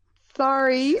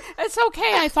 Sorry. It's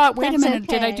okay. I thought, wait That's a minute,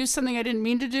 did I okay. do something I didn't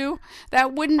mean to do?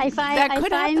 That wouldn't. I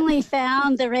finally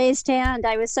found the raised hand.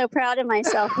 I was so proud of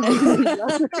myself.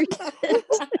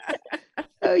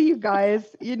 Oh, you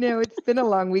guys, it's been a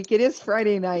long week. It is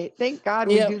Friday night. Thank God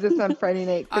we do this on Friday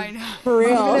night. I know. For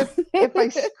real. Even if I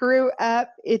screw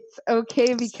up, it's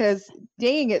okay because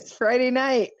dang, it's Friday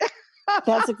night.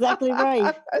 That's exactly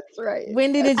right. That's right.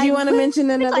 Wendy, did you want to mention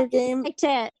another game?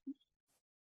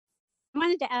 I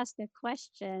wanted to ask a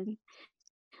question,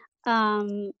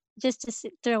 just to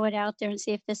throw it out there and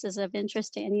see if this is of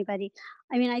interest to anybody.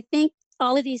 I mean, I think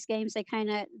all of these games,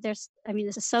 this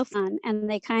is so fun, and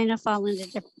they kind of fall into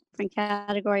different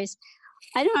categories.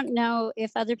 I don't know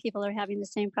if other people are having the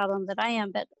same problem that I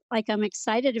am, but I'm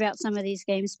excited about some of these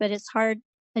games, but it's hard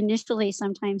initially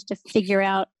sometimes to figure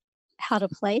out how to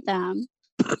play them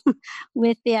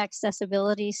with the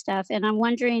accessibility stuff. And I'm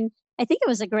wondering, I think it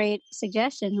was a great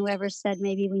suggestion, whoever said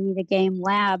maybe we need a game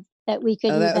lab that we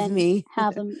could that was even me.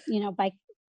 have them, by,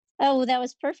 that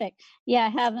was perfect. Yeah,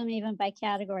 have them even by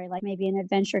category, like maybe an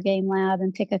adventure game lab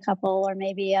and pick a couple, or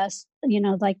maybe us,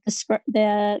 like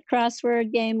the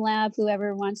crossword game lab,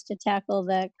 whoever wants to tackle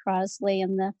the Crosley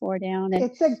and the 4 Down and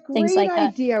It's a things great like that.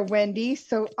 idea, Wendy.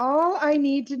 So all I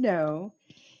need to know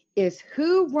is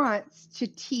who wants to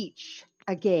teach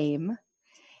a game,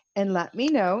 and let me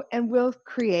know, and we'll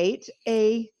create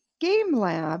a game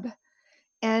lab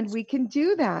and we can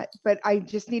do that. But I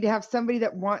just need to have somebody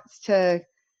that wants to,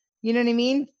 you know what I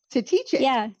mean, to teach it.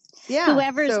 Yeah. Yeah.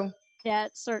 Whoever's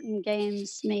at certain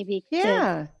games maybe.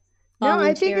 Yeah. No,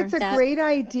 I think volunteer it's a that. great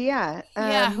idea.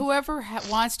 Yeah, whoever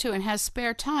wants to and has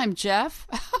spare time, Jeff.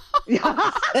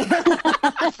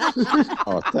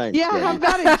 Oh, thanks. Yeah, how Jenny.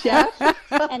 about it, Jeff?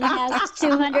 And has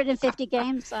 250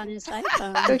 games on his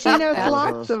iPhone. So he knows Uh-huh.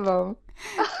 lots of them.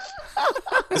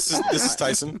 This is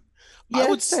Tyson.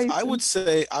 Yes, I would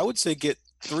say get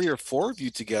 3 or 4 of you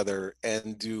together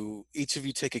and do each of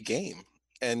you take a game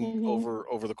and Mhm.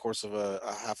 over the course of a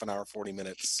half an hour, 40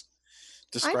 minutes, I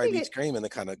describe think each game and the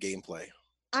kind of gameplay.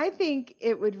 I think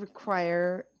it would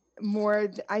require more.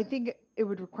 I think it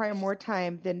would require more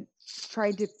time than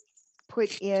trying to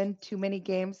put in too many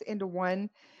games into one.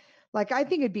 Like, I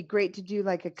think it'd be great to do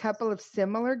like a couple of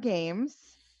similar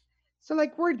games. So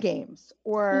like word games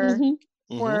or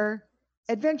or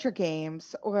adventure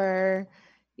games or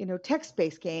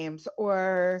text-based games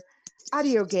or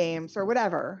audio games or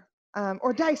whatever.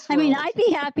 Or dice. I mean, World. I'd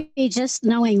be happy just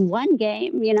knowing one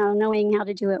game, knowing how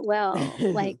to do it well.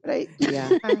 Like, Right. Yeah.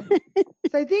 So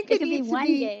I think it it could be needs to one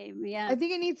be. game. Yeah. I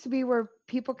think it needs to be where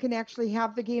people can actually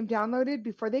have the game downloaded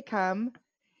before they come,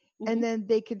 and then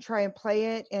they can try and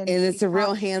play it. And it's a real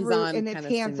talk through- hands-on and it's kind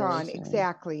of hands-on, simulation.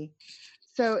 exactly.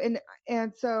 So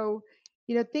and so,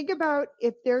 think about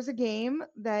if there's a game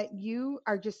that you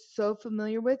are just so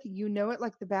familiar with, it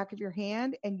like the back of your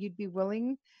hand, and you'd be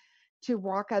willing to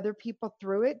walk other people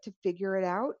through it to figure it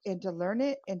out and to learn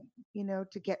it and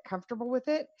to get comfortable with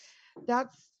it.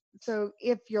 So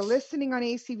if you're listening on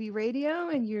ACB radio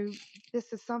and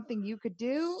this is something you could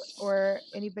do, or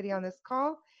anybody on this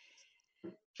call,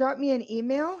 drop me an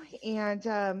email. And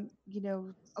a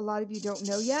lot of you don't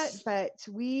know yet, but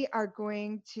we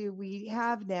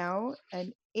have now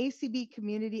an ACB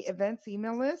community events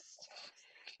email list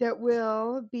that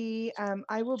will be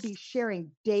I will be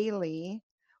sharing daily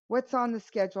what's on the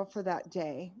schedule for that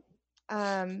day.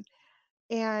 And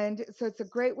so it's a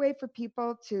great way for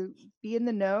people to be in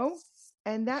the know.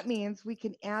 And that means we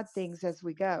can add things as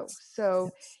we go. So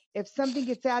if something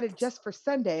gets added just for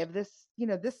Sunday of this,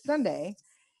 this Sunday,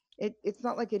 it's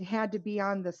not like it had to be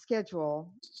on the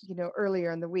schedule,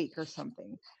 earlier in the week or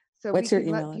something. So What's we your can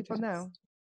email let people address? know.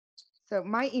 So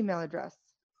my email address,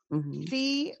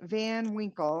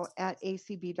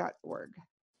 cvanwinkle@acb.org.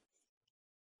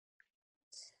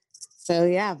 So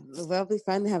yeah, that'll be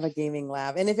fun to have a gaming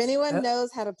lab. And if anyone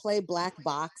knows how to play Black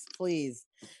Box, please,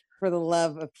 for the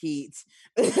love of Pete.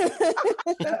 If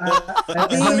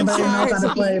anybody knows how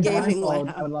to play Blindfold,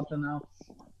 I would love to know.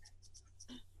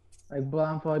 Like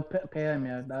Blindfold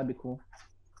Pyramid, that'd be cool.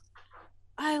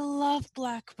 I love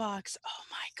Black Box. Oh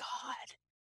my god.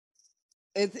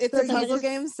 It's a puzzle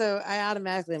game, so I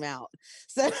automatically am out.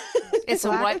 So it's a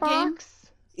what game?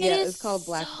 Yeah, It it's called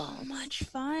Black so Box. much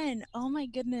fun. Oh my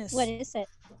goodness. What is it?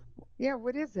 Yeah,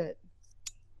 what is it?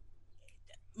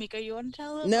 Mika, you want to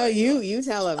tell them? No, you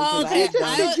tell them. Oh, 'cause okay.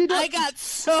 I I got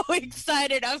so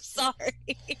excited. I'm sorry.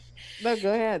 No,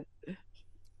 go ahead.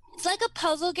 It's like a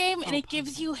puzzle game, and it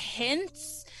gives you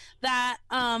hints that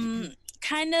kind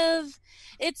of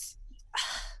it's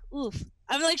oof.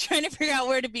 I'm like trying to figure out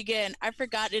where to begin. I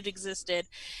forgot it existed.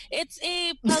 It's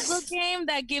a puzzle game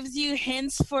that gives you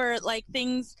hints for like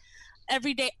things,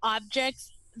 everyday objects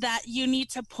that you need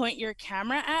to point your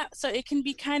camera at. So it can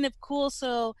be kind of cool.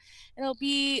 So it'll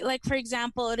be like, for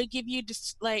example, it'll give you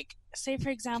just like, say for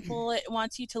example, it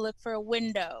wants you to look for a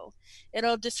window.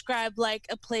 It'll describe like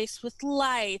a place with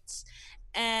lights,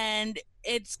 and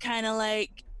it's kind of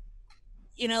like,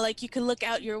 like you can look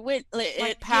out your window.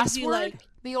 Like Password?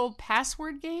 The old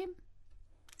Password game?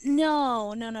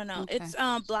 No. Okay. It's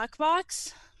Black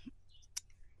Box,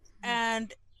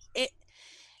 and it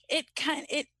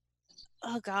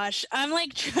oh gosh, I'm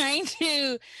trying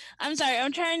to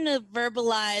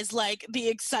verbalize like the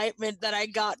excitement that I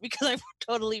got because I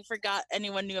totally forgot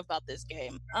anyone knew about this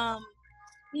game.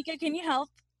 Mika, can you help?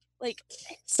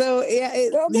 So yeah,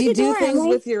 you do things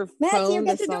with your phone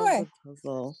to solve the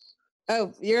puzzle.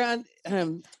 Oh, you're on.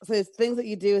 So it's things that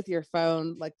you do with your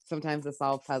phone, like sometimes to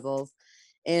solve puzzles.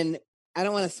 And I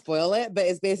don't want to spoil it, but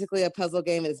it's basically a puzzle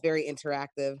game. It's very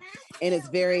interactive, and it's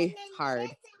very hard.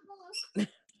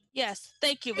 Yes,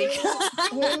 thank you, Mika.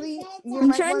 Haley,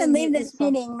 I'm trying to leave this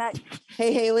meeting, but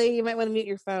Hey, Haley, you might want to mute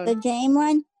your phone. the game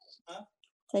one,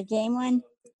 the game one,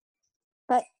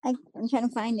 but I'm trying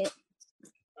to find it.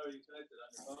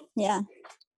 Yeah.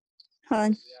 Hold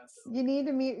on. You need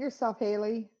to mute yourself,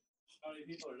 Haley. How many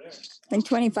people are there? Like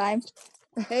 25.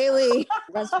 Haley.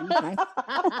 That's 25.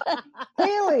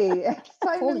 Haley, it's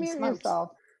time to Holy mute smokes. yourself.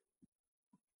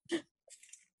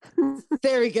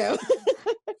 There we go.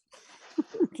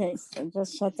 Okay, so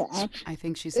just shut the app. I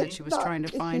think she said she was trying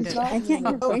to find it. I can't hear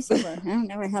voiceover. I don't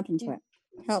know what happened to it.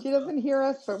 Help. She doesn't hear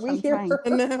us, but we I'm hear trying. her.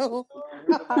 No.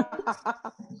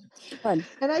 Good.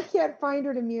 And I can't find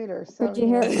her to mute her. So Where'd you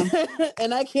hear it from?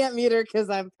 And I can't mute her because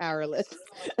I'm powerless.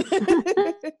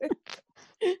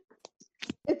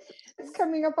 It's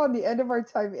coming up on the end of our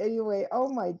time anyway. Oh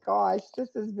my gosh, this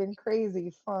has been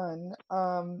crazy fun.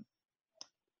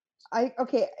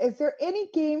 Okay, is there any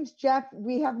games, Jeff,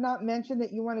 we have not mentioned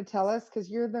that you want to tell us? Because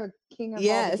you're the king of all the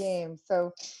Yes. games.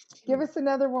 So give us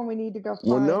another one we need to go find.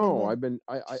 Well, no, and then-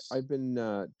 I've been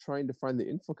trying to find the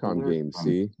Infocom game.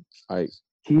 See,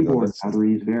 Keyboard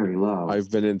battery is very low.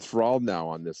 I've been enthralled now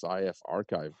on this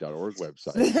ifarchive.org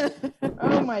website.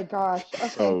 Oh my gosh. Okay.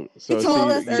 So You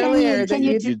told see, us earlier that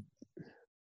you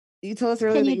you told us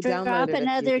earlier Can that you you drop downloaded a few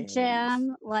another games.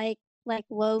 gem like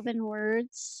woven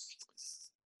words?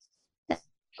 That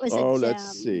was a Oh, gem.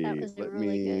 let's see. That was Let really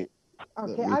me. good.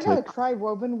 Okay, me I gotta take- try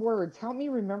Woven Words. Help me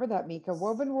remember that, Mika.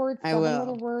 Woven Words, I 7 will.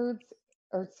 little words,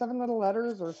 or 7 little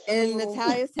letters, or 7 And little...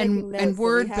 Natalia's taking notes. And so we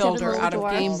Word have Builder to out of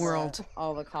list Game all the- World.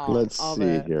 All the calls. Let's all see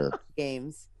the here.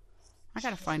 games. I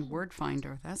gotta find Word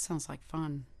Finder. That sounds like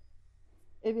fun.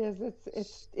 It is.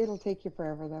 It'll take you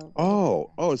forever though.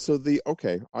 Oh, so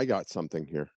okay, I got something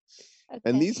here. And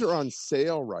Okay. these are on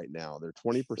sale right now. They're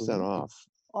 20% off.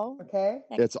 Oh, okay.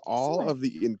 It's all of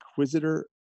the Inquisitor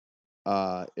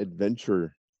audio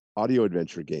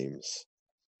adventure games.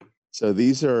 So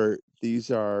these are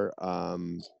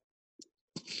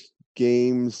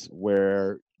games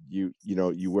where you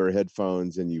wear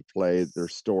headphones and you play their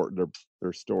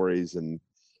stories, and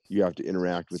you have to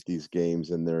interact with these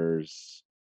games. And there's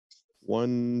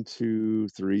 1, 2,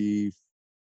 3.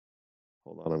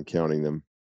 Hold on, I'm counting them.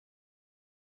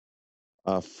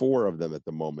 4 of them at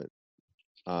the moment.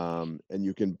 And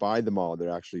you can buy them all.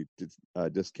 They're actually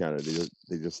discounted.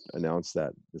 They just announced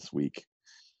that this week.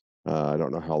 I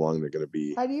don't know how long they're going to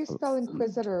be. How do you spell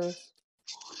Inquisitor?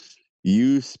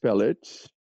 You spell it.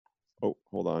 Oh,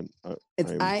 hold on.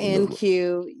 It's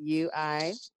INQUISITOR.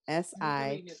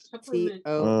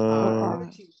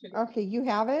 Okay, you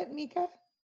have it, Mika?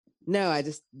 No, I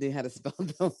just knew how to spell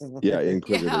the word. Yeah,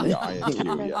 Inquisitor. Yeah,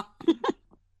 INQ. Yeah.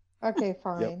 Okay,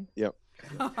 fine. Yep.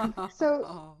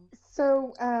 So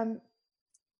So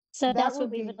that that's would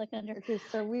what we be- would look under. Okay,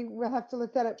 so we will have to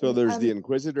look that up. So there's the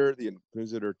Inquisitor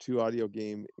 2 audio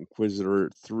game, Inquisitor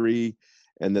 3,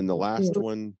 and then the last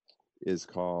one is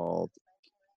called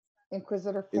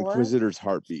Inquisitor 4. Inquisitor's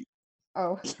Heartbeat.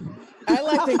 Oh, I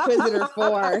liked Inquisitor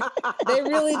 4. They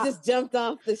really just jumped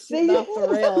off the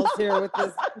rails here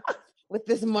with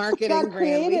this marketing got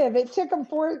brand. creative. It took them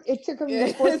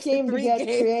the fourth game to 3 get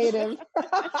games. creative.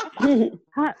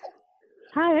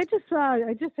 Hi, I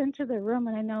just entered the room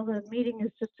and I know the meeting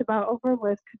is just about over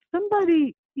with. Could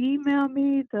somebody email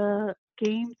me the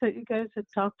games that you guys had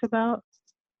talked about?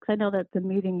 Because I know that the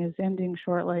meeting is ending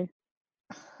shortly.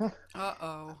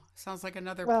 Uh-oh. Sounds like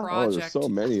another Well- Oh, project. there's so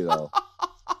many though.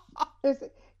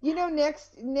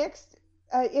 Next,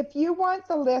 if you want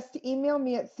the list, email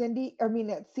me at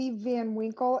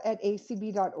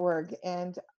cvanwinkle@acb.org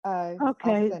and I'll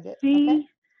Okay, send it. C. Okay?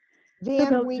 Van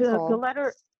so Winkle. the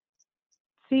letter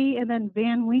C and then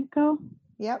Van Winkle.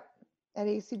 Yep, at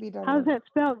acb.org. How's that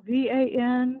spelled?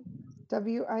 VAN.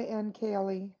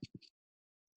 WINKLE.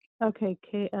 Okay,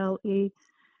 KLE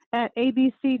at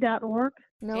abc.org.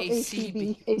 No,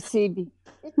 ACB. ACB.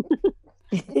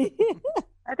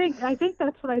 I think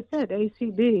that's what I said.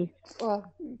 ACB.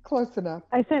 Well, close enough.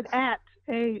 I said at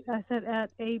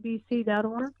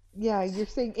abc.org. Yeah, you're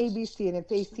saying ABC and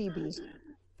it's ACB.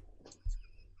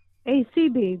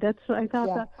 ACB. That's what I thought.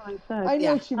 Yeah. That's what I said. I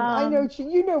know what you. I know Um, what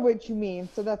you know what you mean.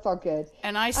 So that's all good.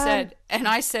 And I said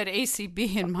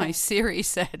ACB, and my Siri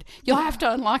said, "You'll have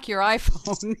to unlock your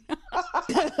iPhone."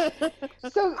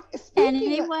 So And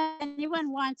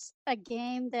anyone wants a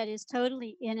game that is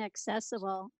totally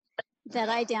inaccessible that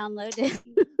I downloaded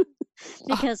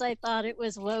because I thought it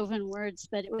was Woven Words,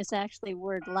 but it was actually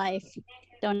Word Life.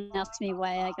 Don't ask me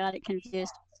why I got it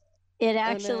confused. It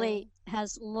actually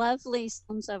has lovely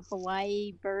sounds of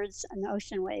Hawaii birds and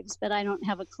ocean waves, but I don't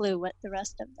have a clue what the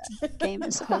rest of the game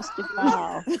is supposed to be.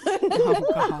 Oh,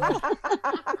 God.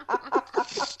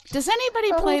 Does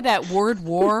anybody play that Word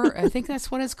War? I think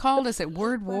that's what it's called. Is it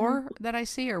Word War that I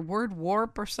see, or Word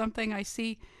Warp or something? I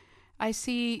see. I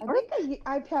think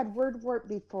I've had Word Warp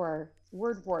before.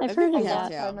 Word Warp. I've heard of a long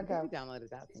that. time ago. Downloaded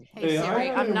that. Hey, I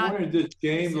Siri, I'm not. wondering this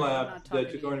game Siri, I'm lab not talking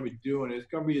that you're to going to be doing. It's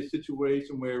going to be a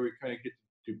situation where we kind of get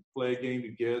to play a game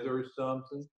together or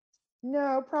something.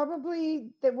 No, probably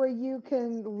that where you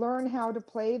can learn how to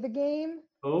play the game.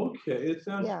 Okay, it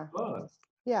sounds Yeah. fun.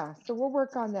 Yeah, so we'll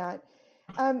work on that.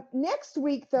 Next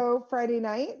week, though, Friday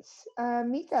nights,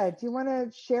 Mika, do you want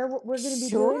to share what we're going to be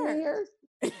doing Sure. here?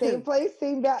 Same place,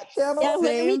 same bat channel. Yeah, what are we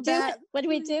Same doing? bat. What are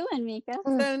we doing, Mika?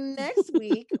 So next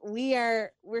week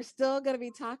we're still going to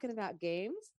be talking about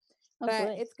games, Oh, but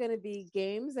good. it's going to be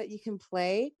games that you can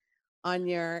play on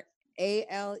your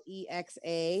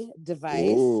Alexa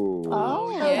device.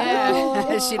 Oh,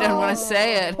 yeah. She doesn't want to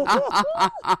say it.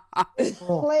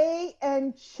 Play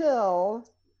and chill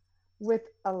with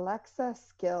Alexa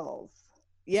skills.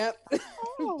 Yep.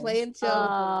 Play and chill with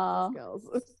Alexa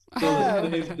skills. So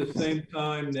the same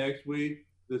time next week.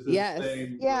 This is Yes. the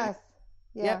same. Yes.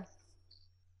 Yeah. Yep.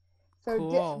 So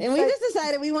Cool. And we just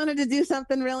decided we wanted to do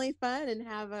something really fun and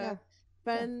have a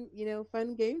fun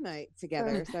game night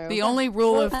together. So The only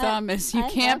rule of thumb is you I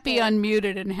can't love be it.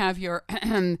 unmuted and have your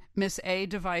Miss A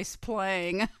device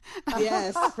playing.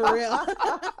 Yes, for real.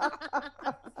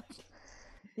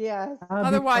 Yes.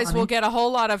 Otherwise, we'll get a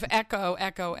whole lot of echo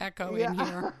in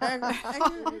here.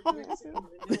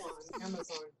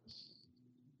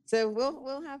 So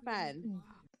we'll have fun.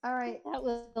 All right. That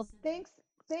was Thanks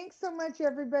so much,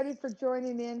 everybody, for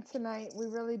joining in tonight. We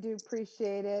really do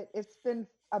appreciate it. It's been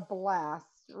a blast,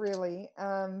 really.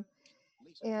 And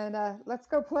let's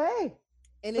go play.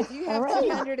 And if you have All right.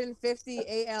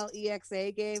 250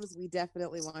 Alexa games, we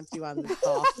definitely want you on this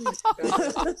call.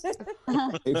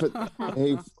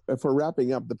 If we're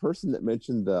wrapping up, the person that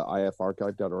mentioned the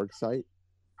ifarchive.org site,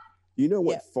 do you know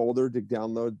what folder to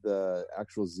download the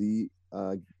actual Z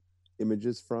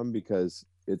images from? Because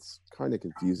it's kind of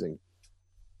confusing.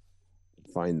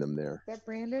 Find them there. Is that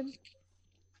Brandon?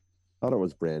 Thought it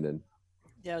was Brandon.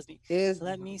 Yeah, it was me.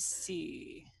 Let me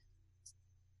see.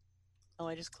 Oh,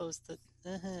 I just closed the.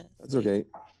 That's okay.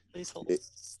 Please hold.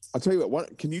 I'll tell you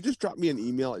what. Can you just drop me an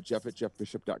email at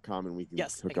jeff@jeffbishop.com and we can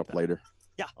hook up later?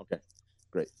 Yeah. Okay.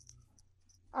 Great.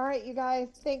 All right, you guys.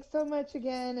 Thanks so much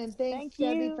again, and thanks, Thank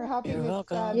Debbie, you. for helping You're us.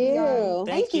 welcome.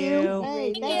 Thank you.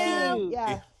 Hey, thank you.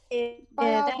 Yeah. Yeah,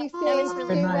 Bye, all. that Be was safe. really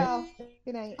Stay Good night. well.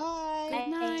 Good night.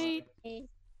 Good night.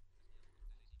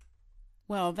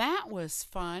 Well, that was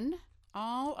fun.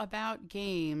 All about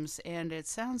games, and it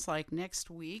sounds like next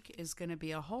week is going to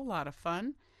be a whole lot of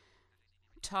fun.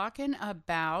 Talking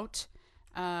about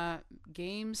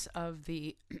games of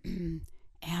the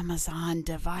Amazon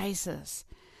devices.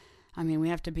 I mean, we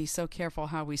have to be so careful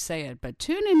how we say it, but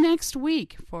tune in next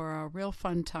week for a real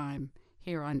fun time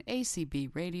here on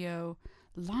ACB Radio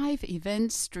live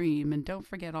event stream. And don't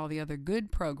forget all the other good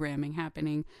programming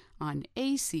happening on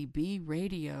ACB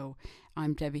Radio.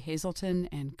 I'm Debbie Hazelton,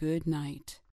 and good night.